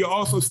Spirit and you're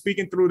also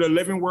speaking through the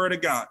living word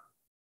of God.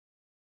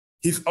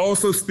 He's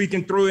also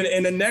speaking through it.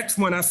 And the next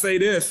one, I say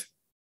this,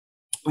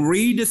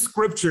 read the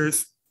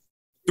scriptures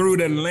through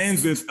the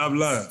lenses of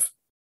love.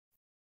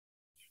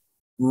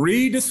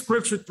 Read the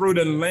scripture through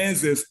the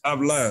lenses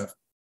of love.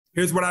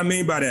 Here's what I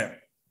mean by that.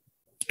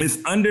 It's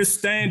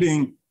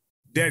understanding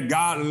that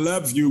God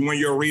loves you when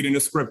you're reading the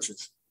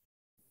scriptures.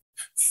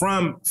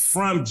 From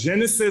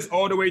Genesis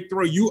all the way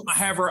through, you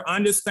have an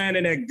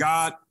understanding that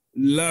God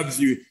loves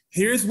you.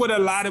 Here's what a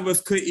lot of us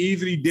could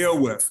easily deal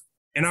with.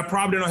 And I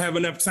probably don't have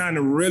enough time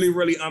to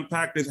really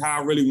unpack this how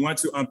I really want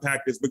to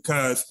unpack this,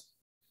 because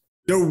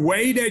the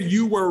way that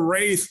you were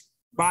raised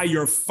by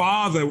your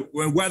father,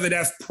 whether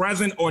that's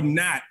present or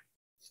not,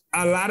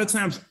 a lot of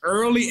times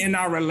early in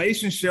our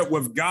relationship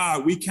with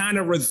God, we kind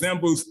of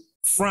resembles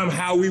from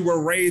how we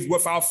were raised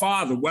with our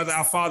father, whether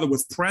our father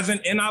was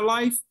present in our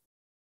life.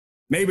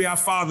 Maybe our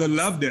father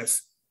loved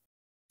us,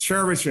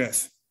 cherished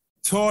us,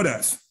 taught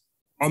us.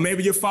 Or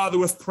maybe your father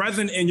was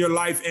present in your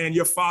life and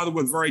your father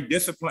was very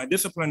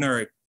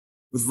disciplinary,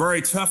 was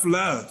very tough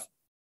love.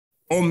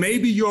 Or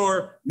maybe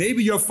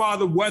your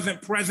father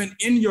wasn't present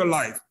in your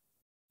life.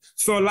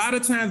 So a lot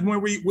of times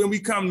when we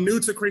come new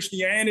to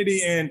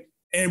Christianity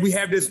and we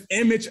have this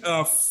image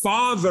of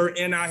father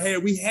in our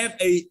head, we have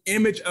an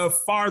image of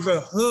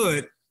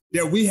fatherhood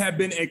that we have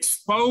been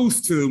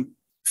exposed to.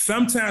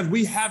 Sometimes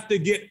we have to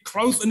get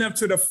close enough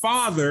to the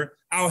Father,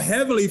 our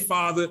Heavenly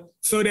Father,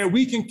 so that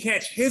we can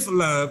catch his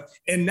love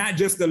and not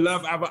just the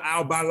love of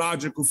our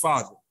biological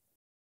father.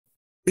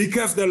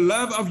 Because the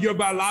love of your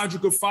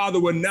biological father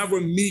will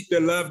never meet the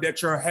love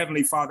that your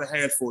Heavenly Father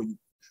has for you.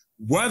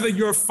 Whether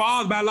your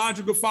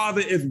biological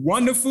father is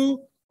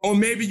wonderful, or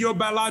maybe your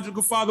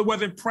biological father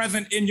wasn't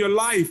present in your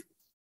life,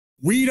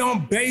 we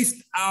don't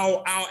base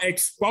our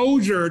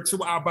exposure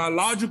to our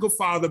biological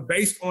father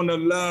based on the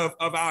love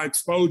of our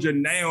exposure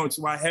now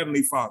to our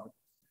Heavenly Father.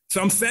 So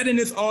I'm setting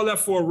this all up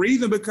for a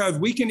reason, because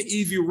we can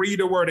easily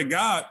read the word of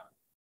God.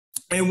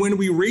 And when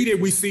we read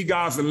it, we see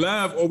God's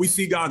love or we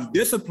see God's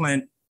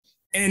discipline.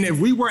 And if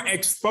we were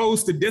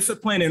exposed to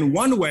discipline in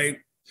one way,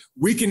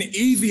 we can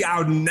easily,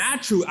 our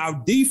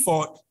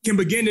default can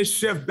begin to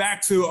shift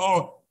back to,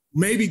 oh,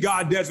 maybe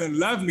God doesn't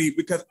love me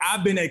because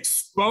I've been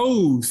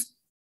exposed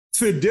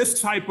to this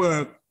type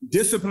of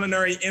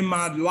disciplinary in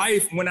my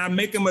life. When I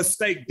make a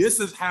mistake, this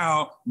is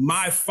how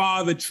my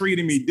father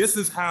treated me. This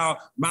is how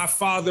my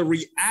father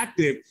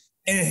reacted.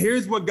 And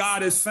here's what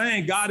God is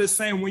saying. God is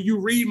saying, when you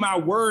read my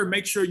word,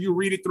 make sure you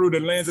read it through the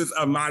lenses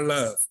of my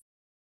love.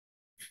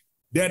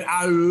 That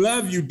I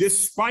love you,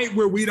 despite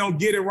where we don't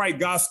get it right,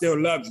 God still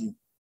loves you.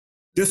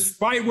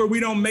 Despite where we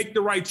don't make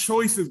the right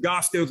choices, God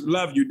still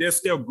loves you. There's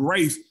still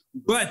grace.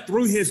 But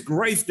through his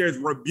grace, there's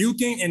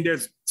rebuking and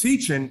there's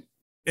teaching.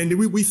 And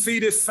we see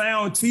this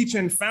sound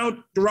teaching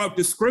found throughout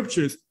the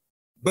scriptures,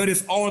 but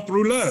it's all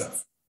through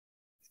love.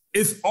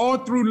 It's all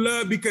through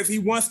love, because he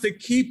wants to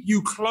keep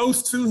you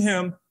close to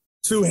him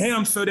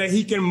so that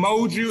he can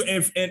mold you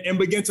and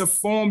begin to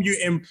form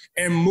you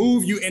and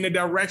move you in the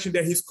direction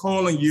that he's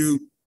calling you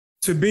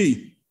to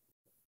be.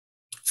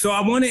 So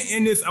I want to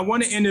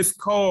end this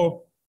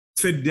call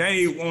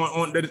today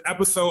on the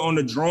episode on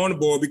the drawing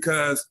board,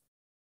 because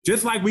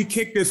just like we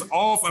kicked this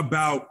off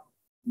about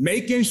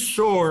making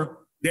sure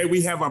that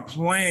we have a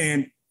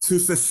plan to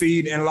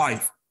succeed in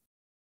life.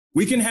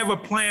 We can have a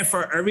plan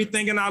for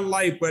everything in our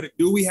life, but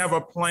do we have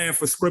a plan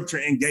for scripture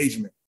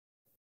engagement?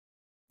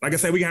 Like I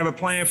said, we can have a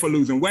plan for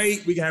losing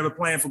weight. We can have a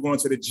plan for going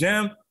to the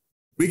gym.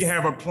 We can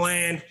have a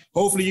plan.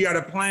 Hopefully you got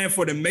a plan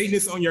for the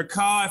maintenance on your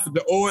car, for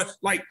the oil.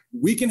 Like,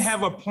 we can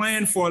have a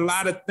plan for a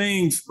lot of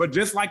things. But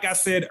just like I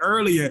said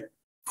earlier,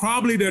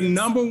 probably the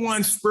number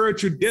one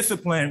spiritual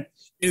discipline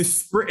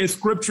is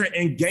scripture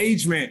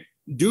engagement.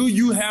 Do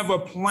you have a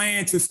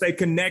plan to stay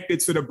connected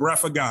to the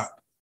breath of God?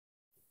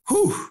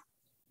 Whew.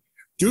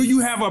 Do you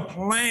have a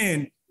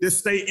plan to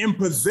stay in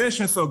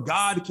position so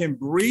God can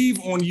breathe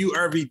on you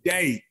every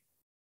day?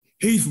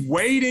 He's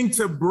waiting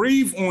to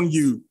breathe on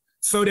you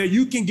so that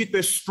you can get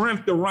the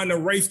strength to run the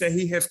race that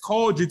he has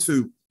called you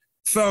to.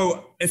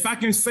 So if I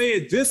can say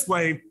it this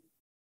way,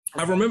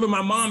 I remember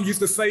my mom used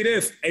to say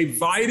this: a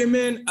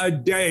vitamin a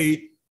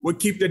day would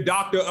keep the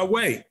doctor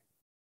away.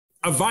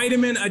 A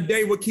vitamin a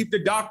day would keep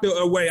the doctor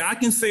away. I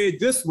can say it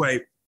this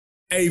way: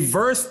 a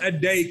verse a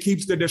day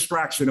keeps the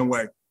distraction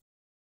away.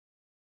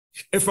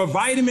 If a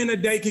vitamin a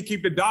day can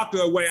keep the doctor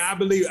away, I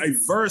believe a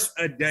verse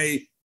a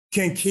day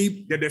can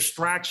keep the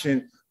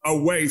distraction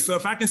away. So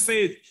if I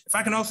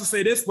can also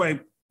say it this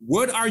way: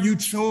 what are you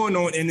chewing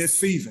on in this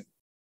season?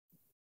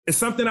 It's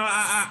something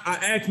I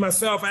ask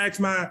myself, I ask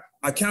my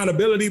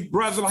accountability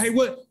brothers, like, hey,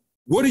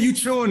 what are you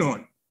chewing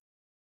on?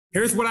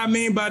 Here's what I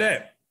mean by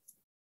that.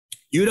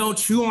 You don't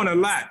chew on a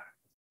lot,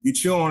 you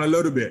chew on a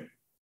little bit.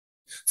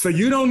 So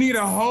you don't need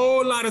a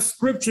whole lot of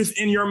scriptures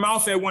in your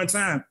mouth at one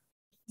time.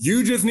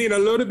 You just need a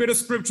little bit of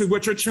scripture,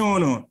 what you're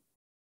chewing on.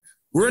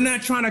 We're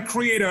not trying to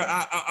create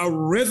a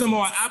rhythm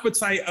or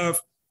appetite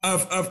of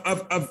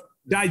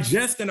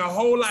digesting a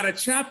whole lot of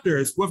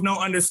chapters with no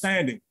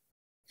understanding.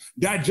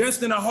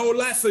 Digesting a whole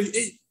lot. So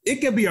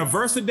it could be a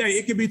verse a day.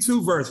 It could be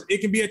 2 verses.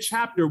 It can be a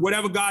chapter,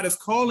 whatever God is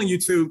calling you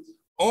to.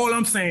 All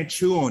I'm saying,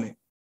 chew on it.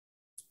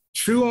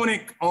 Chew on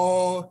it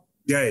all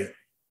day.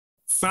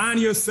 Find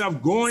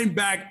yourself going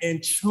back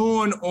and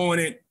chewing on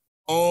it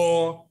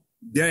all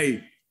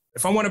day.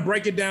 If I want to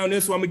break it down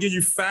this way, I'm going to give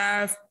you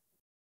 5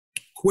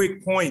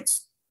 quick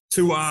points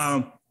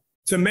to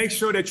make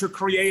sure that you're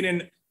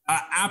creating an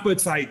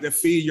appetite to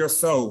feed your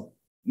soul.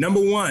 Number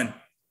 1,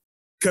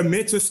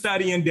 commit to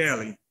studying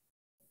daily.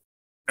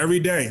 Every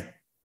day.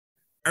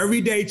 Every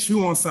day,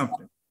 chew on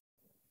something.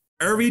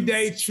 Every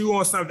day, chew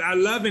on something. I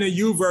love in the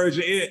U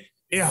version,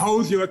 it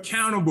holds you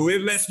accountable.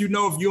 It lets you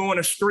know if you're on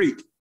a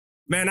streak.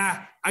 Man,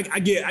 I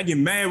get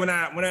mad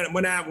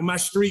when my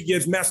streak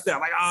gets messed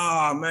up. Like,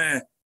 oh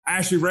man, I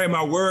actually read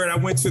my word. I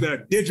went to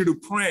the digital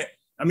print.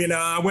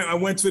 I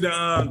went to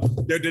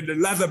the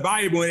leather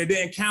Bible and it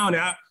didn't count.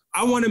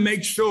 I want to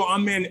make sure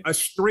I'm in a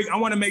streak. I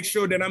want to make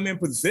sure that I'm in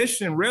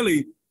position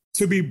really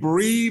to be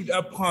breathed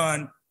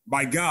upon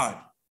by God.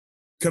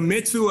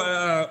 Commit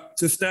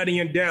to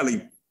studying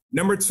daily.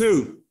 Number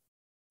 2,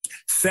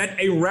 set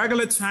a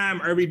regular time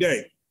every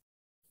day.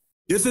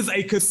 This is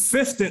a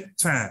consistent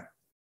time.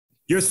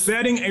 You're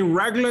setting a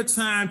regular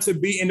time to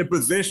be in the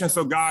position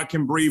so God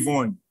can breathe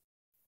on you.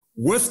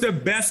 What's the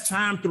best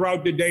time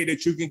throughout the day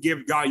that you can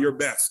give God your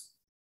best?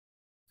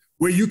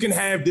 Where you can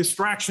have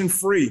distraction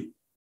free.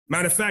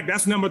 Matter of fact,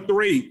 that's number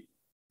 3,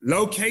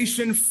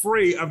 location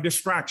free of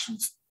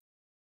distractions.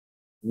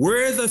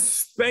 Where's a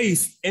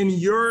space in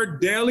your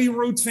daily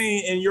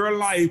routine in your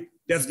life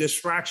that's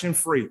distraction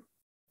free?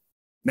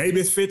 Maybe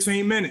it's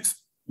 15 minutes.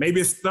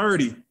 Maybe it's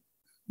 30.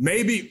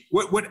 Maybe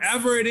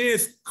whatever it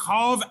is,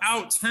 carve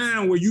out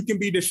time where you can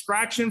be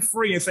distraction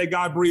free and say,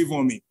 God, breathe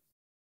on me.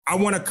 I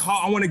want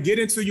to get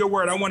into your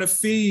word. I want to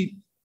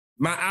feed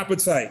my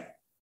appetite.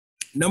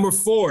 Number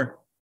 4,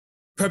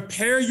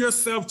 prepare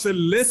yourself to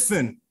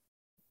listen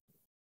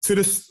to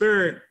the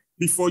Spirit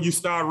before you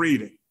start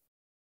reading.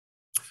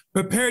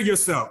 Prepare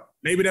yourself.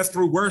 Maybe that's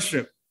through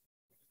worship.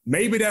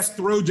 Maybe that's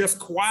through just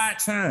quiet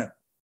time.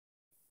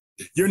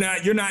 You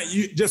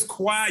just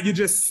quiet. You're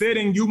just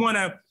sitting.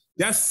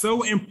 That's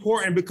so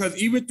important, because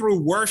even through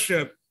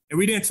worship, and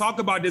we didn't talk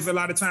about this a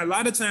lot of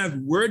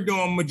times we're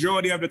doing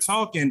majority of the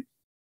talking.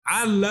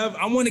 I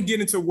want to get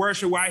into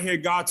worship where I hear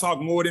God talk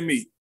more than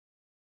me.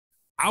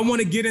 I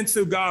want to get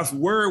into God's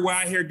word where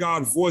I hear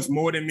God's voice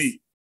more than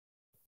me.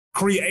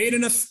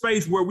 Creating a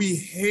space where we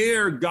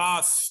hear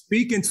God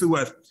speaking to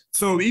us.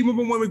 So even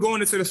when we're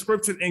going into the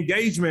scripture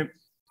engagement,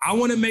 I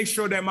want to make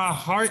sure that my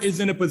heart is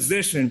in a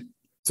position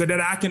so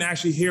that I can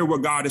actually hear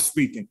what God is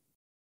speaking.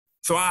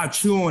 So I'll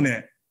chew on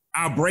that.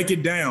 I'll break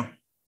it down.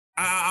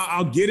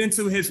 I'll get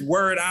into his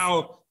word.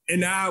 I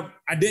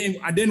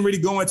didn't really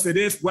go into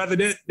this, whether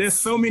there's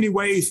so many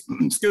ways,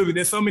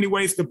 there's so many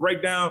ways to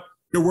break down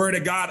the word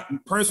of God.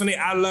 Personally,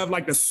 I love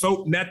like the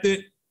SOAP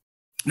method.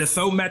 The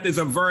SOAP method is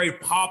a very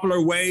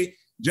popular way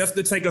just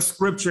to take a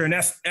scripture, and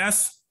that's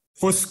S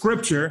for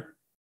scripture,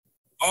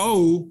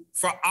 O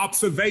for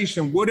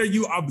observation. What are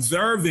you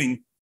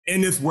observing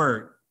in this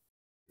word?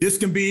 This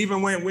can be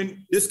even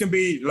when this can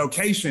be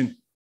location,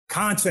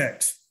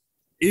 context,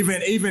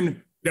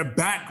 even the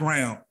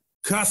background,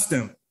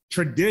 custom,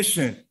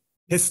 tradition,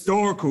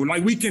 historical.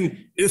 Like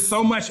it's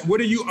so much.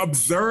 What are you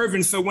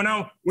observing? So when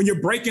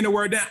you're breaking the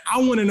word down, I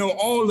want to know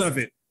all of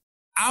it.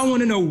 I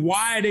want to know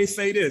why they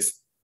say this.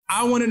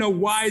 I want to know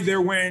why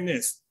they're wearing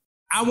this.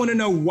 I want to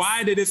know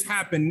why did this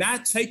happen?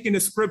 Not taking the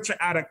scripture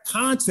out of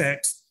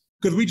context,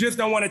 because we just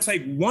don't want to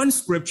take one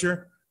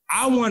scripture.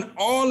 I want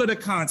all of the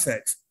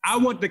context. I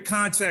want the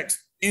context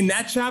in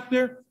that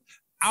chapter.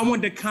 I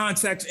want the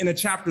context in the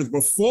chapters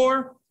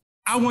before.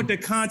 I want the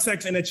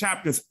context in the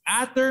chapters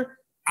after.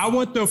 I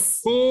want the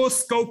full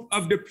scope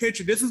of the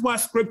picture. This is why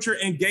scripture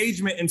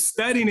engagement and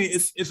studying it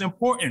is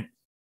important.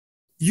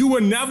 You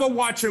will never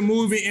watch a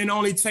movie and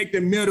only take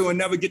the middle and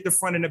never get the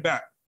front and the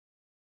back.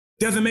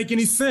 Doesn't make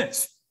any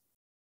sense.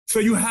 So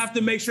you have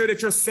to make sure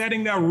that you're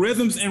setting down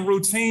rhythms and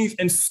routines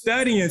and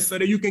studying so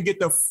that you can get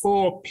the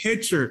full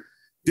picture.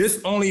 This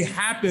only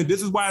happens.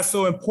 This is why it's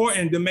so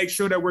important to make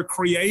sure that we're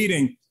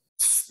creating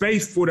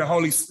space for the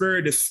Holy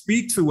Spirit to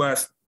speak to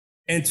us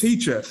and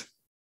teach us.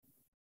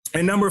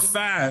 And number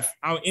 5,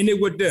 I'll end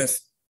it with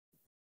this.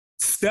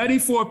 Study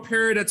for a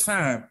period of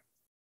time.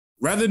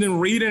 Rather than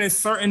reading a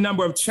certain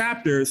number of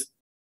chapters,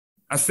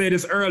 I said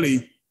this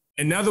early.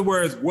 In other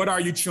words, what are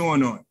you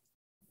chewing on?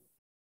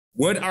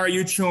 What are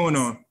you chewing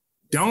on?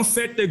 Don't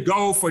set the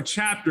goal for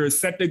chapters,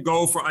 set the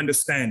goal for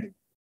understanding.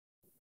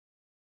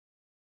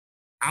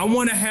 I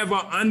want to have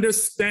an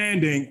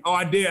understanding. Oh,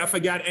 I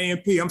forgot A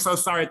and P. I'm so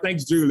sorry.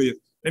 Thanks, Julius.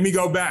 Let me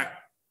go back.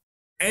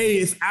 A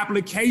is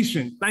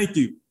application. Thank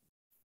you.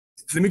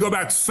 So let me go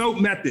back.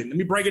 SOAP method. Let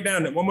me break it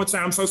down one more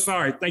time. I'm so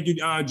sorry. Thank you,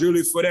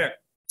 Julius, for that.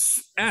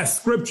 S,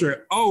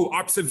 scripture. O,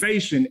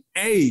 observation.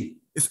 A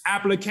is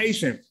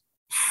application.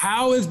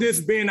 How is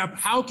this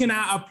how can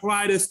I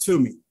apply this to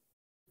me?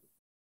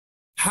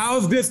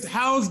 How's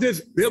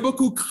this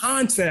biblical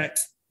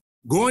context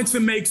going to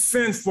make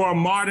sense for a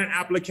modern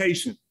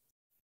application?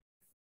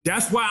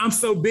 That's why I'm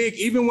so big,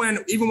 even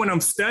when I'm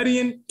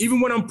studying,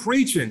 even when I'm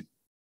preaching,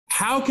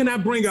 how can I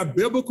bring a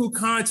biblical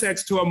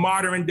context to a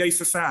modern day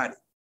society?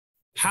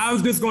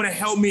 How's this going to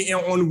help me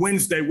on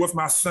Wednesday with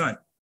my son?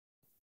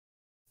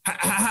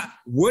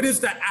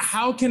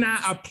 How can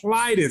I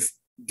apply this?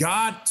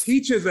 God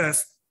teaches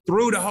us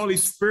through the Holy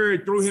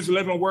Spirit, through his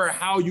living word,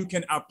 how you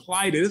can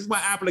apply it. This is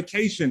why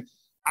application,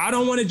 I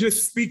don't want to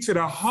just speak to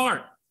the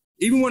heart.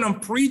 Even when I'm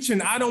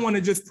preaching, I don't want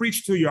to just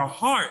preach to your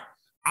heart.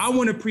 I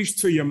want to preach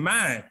to your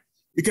mind,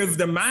 because if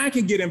the mind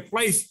can get in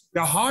place,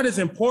 the heart is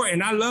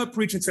important. I love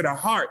preaching to the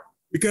heart,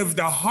 because if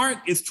the heart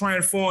is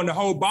transformed, the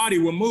whole body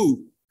will move.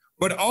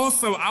 But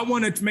also I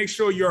want to make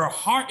sure your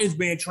heart is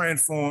being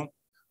transformed,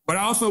 but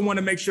I also want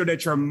to make sure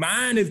that your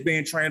mind is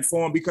being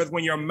transformed, because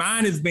when your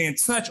mind is being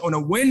touched on a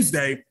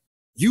Wednesday,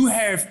 you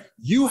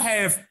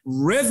have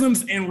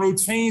rhythms and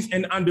routines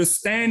and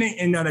understanding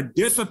and a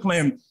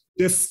discipline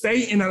to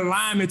stay in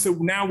alignment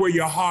to now where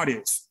your heart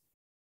is.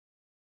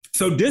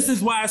 So this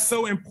is why it's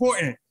so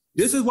important.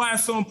 This is why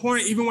it's so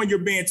important, even when you're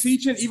being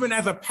teaching, even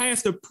as a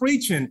pastor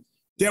preaching,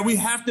 that we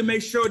have to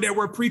make sure that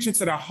we're preaching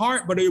to the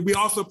heart, but we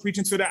also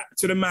preaching to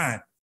the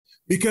mind,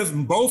 because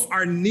both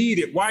are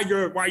needed. While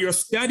you're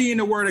studying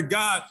the word of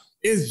God,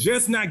 it's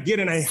just not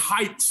getting a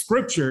hype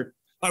scripture.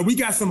 Like, we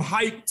got some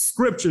hype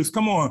scriptures.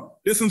 Come on.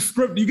 There's some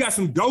script. You got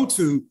some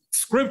go-to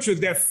scriptures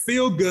that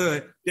feel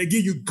good, that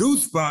give you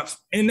goosebumps.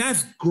 And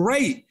that's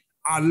great.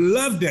 I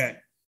love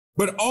that.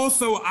 But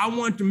also, I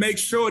want to make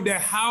sure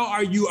that how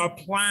are you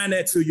applying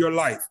that to your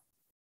life?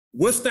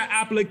 What's the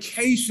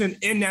application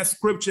in that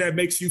scripture that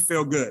makes you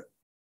feel good?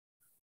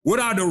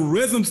 What are the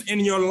rhythms in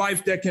your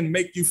life that can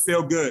make you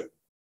feel good?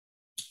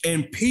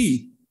 And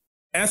P,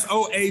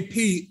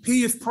 S-O-A-P,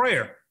 P is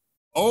prayer.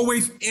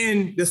 Always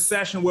end the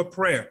session with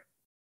prayer.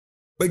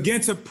 Begin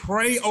to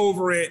pray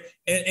over it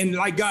and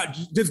like God,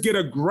 just get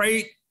a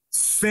great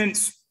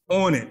sense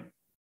on it.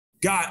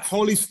 God,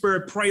 Holy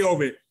Spirit, pray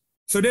over it.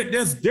 So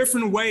there's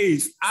different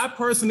ways. I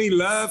personally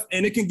love,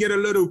 and it can get a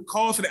little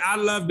costly, I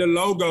love the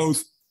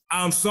logos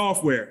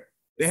software.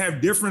 They have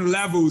different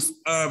levels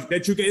of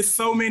that you can, it's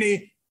so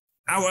many,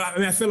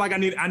 I feel like I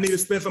need to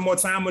spend some more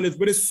time on this,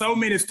 but it's so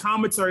many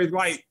commentaries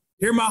like,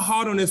 hear my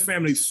heart on this,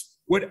 family.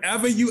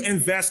 Whatever you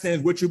invest in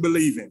is what you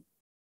believe in.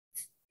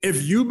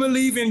 If you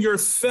believe in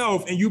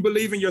yourself and you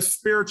believe in your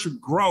spiritual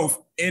growth,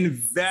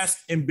 invest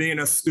in being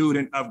a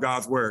student of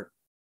God's word.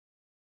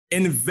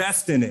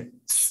 Invest in it.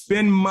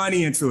 Spend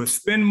money into it.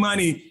 Spend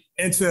money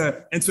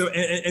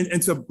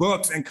into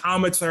books and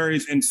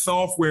commentaries and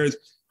softwares.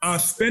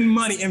 Spend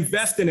money,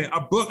 invest in it.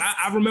 A book.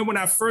 I remember when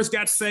I first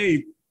got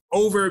saved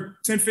over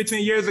 10,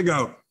 15 years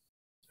ago.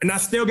 And I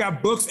still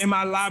got books in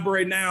my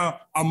library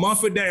now, a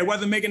month a day. I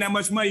wasn't making that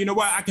much money. You know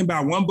what? I can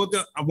buy one book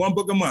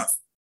a month.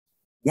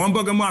 One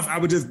book a month, I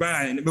would just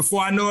buy it. And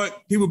before I know it,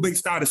 people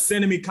started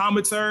sending me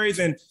commentaries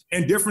and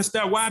different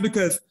stuff. Why?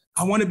 Because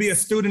I want to be a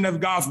student of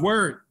God's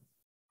word.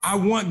 I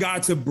want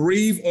God to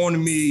breathe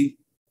on me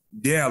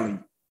daily.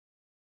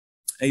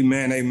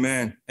 Amen,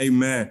 amen,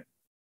 amen,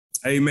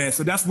 amen.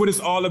 So that's what it's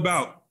all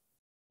about.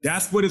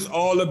 That's what it's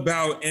all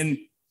about. And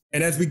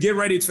as we get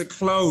ready to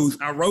close,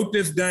 I wrote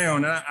this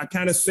down. I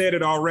kind of said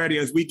it already.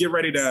 As we get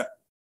ready to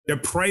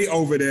pray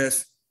over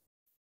this,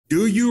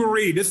 do you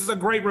read? This is a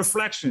great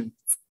reflection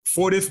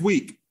for this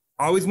week.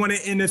 I always want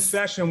to end this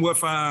session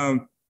with a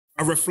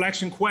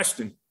reflection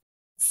question.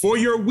 For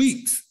your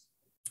weeks,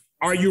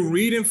 are you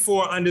reading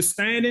for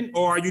understanding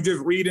or are you just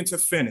reading to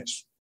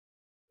finish?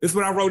 This is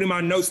what I wrote in my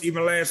notes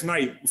even last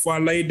night before I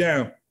laid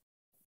down.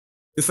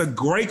 It's a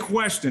great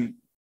question.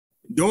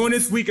 During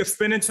this week of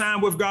spending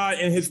time with God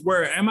and his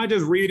word, am I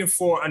just reading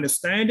for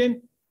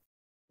understanding?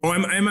 Or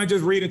am I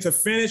just reading to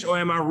finish? Or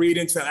am I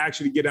reading to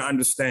actually get an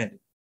understanding?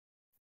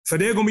 So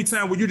there's going to be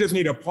times where you just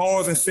need to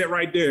pause and sit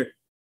right there.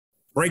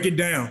 Break it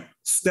down.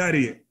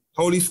 Study it.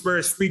 Holy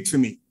Spirit, speak to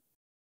me.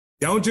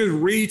 Don't just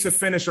read to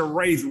finish a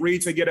race.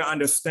 Read to get an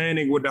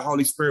understanding what the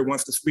Holy Spirit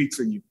wants to speak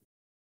to you.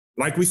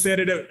 Like we said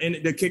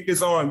to kick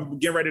this on,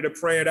 get ready to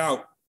pray it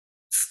out.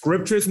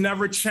 Scriptures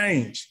never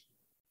change,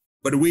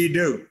 but we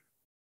do.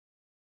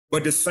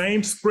 But the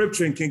same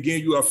scripture can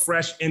give you a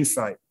fresh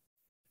insight.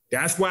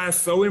 That's why it's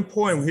so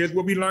important. Here's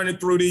what we're learning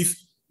through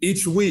these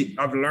each week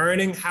of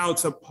learning how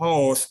to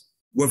pause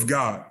with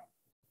God.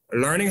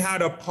 Learning how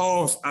to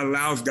pause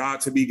allows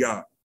God to be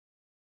God.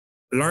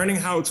 Learning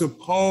how to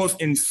pause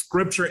in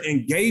scripture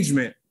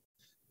engagement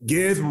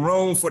gives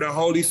room for the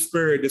Holy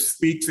Spirit to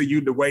speak to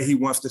you the way he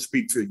wants to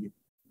speak to you.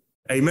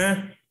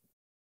 Amen.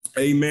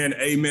 Amen.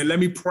 Amen. Let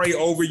me pray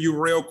over you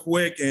real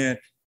quick. And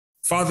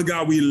Father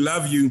God, we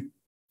love you.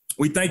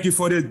 We thank you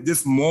for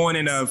this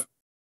morning of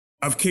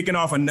kicking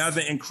off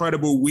another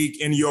incredible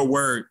week in your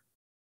word.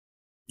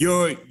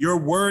 Your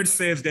word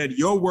says that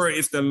your word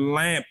is the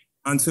lamp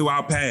unto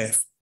our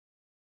path.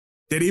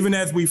 That even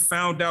as we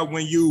found out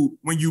when you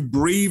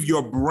breathe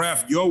your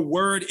breath, your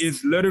word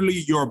is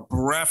literally your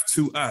breath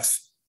to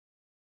us.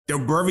 The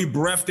very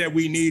breath that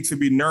we need to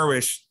be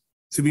nourished,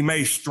 to be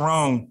made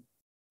strong,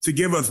 to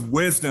give us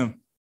wisdom,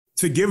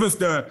 to give us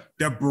the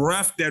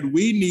breath that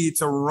we need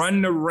to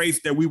run the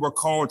race that we were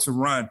called to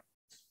run.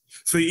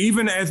 So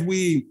even as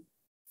we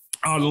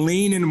are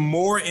leaning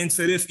more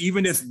into this,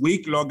 even this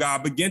week, Lord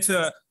God, begin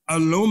to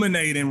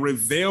illuminate and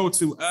reveal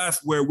to us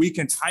where we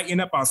can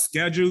tighten up our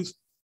schedules.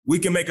 We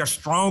can make a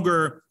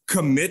stronger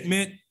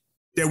commitment,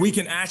 that we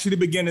can actually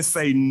begin to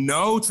say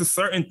no to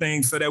certain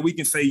things so that we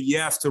can say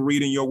yes to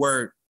reading your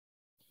word.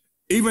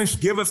 Even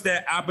give us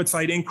that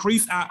appetite,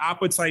 increase our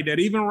appetite, that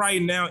even right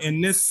now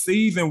in this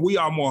season, we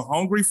are more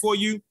hungry for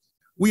you.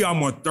 We are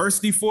more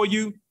thirsty for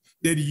you,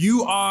 that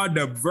you are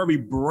the very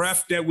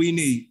breath that we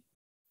need.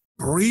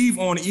 Breathe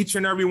on each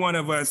and every one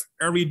of us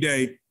every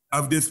day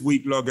of this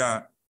week, Lord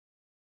God.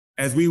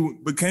 As we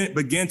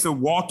begin to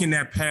walk in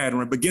that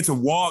pattern, begin to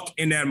walk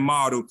in that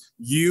model,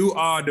 you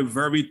are the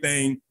very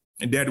thing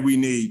that we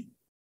need.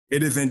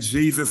 It is in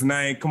Jesus'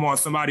 name. Come on,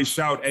 somebody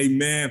shout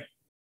amen.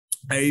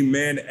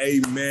 Amen,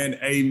 amen,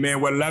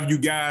 amen. Well, love you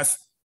guys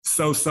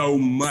so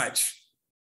much.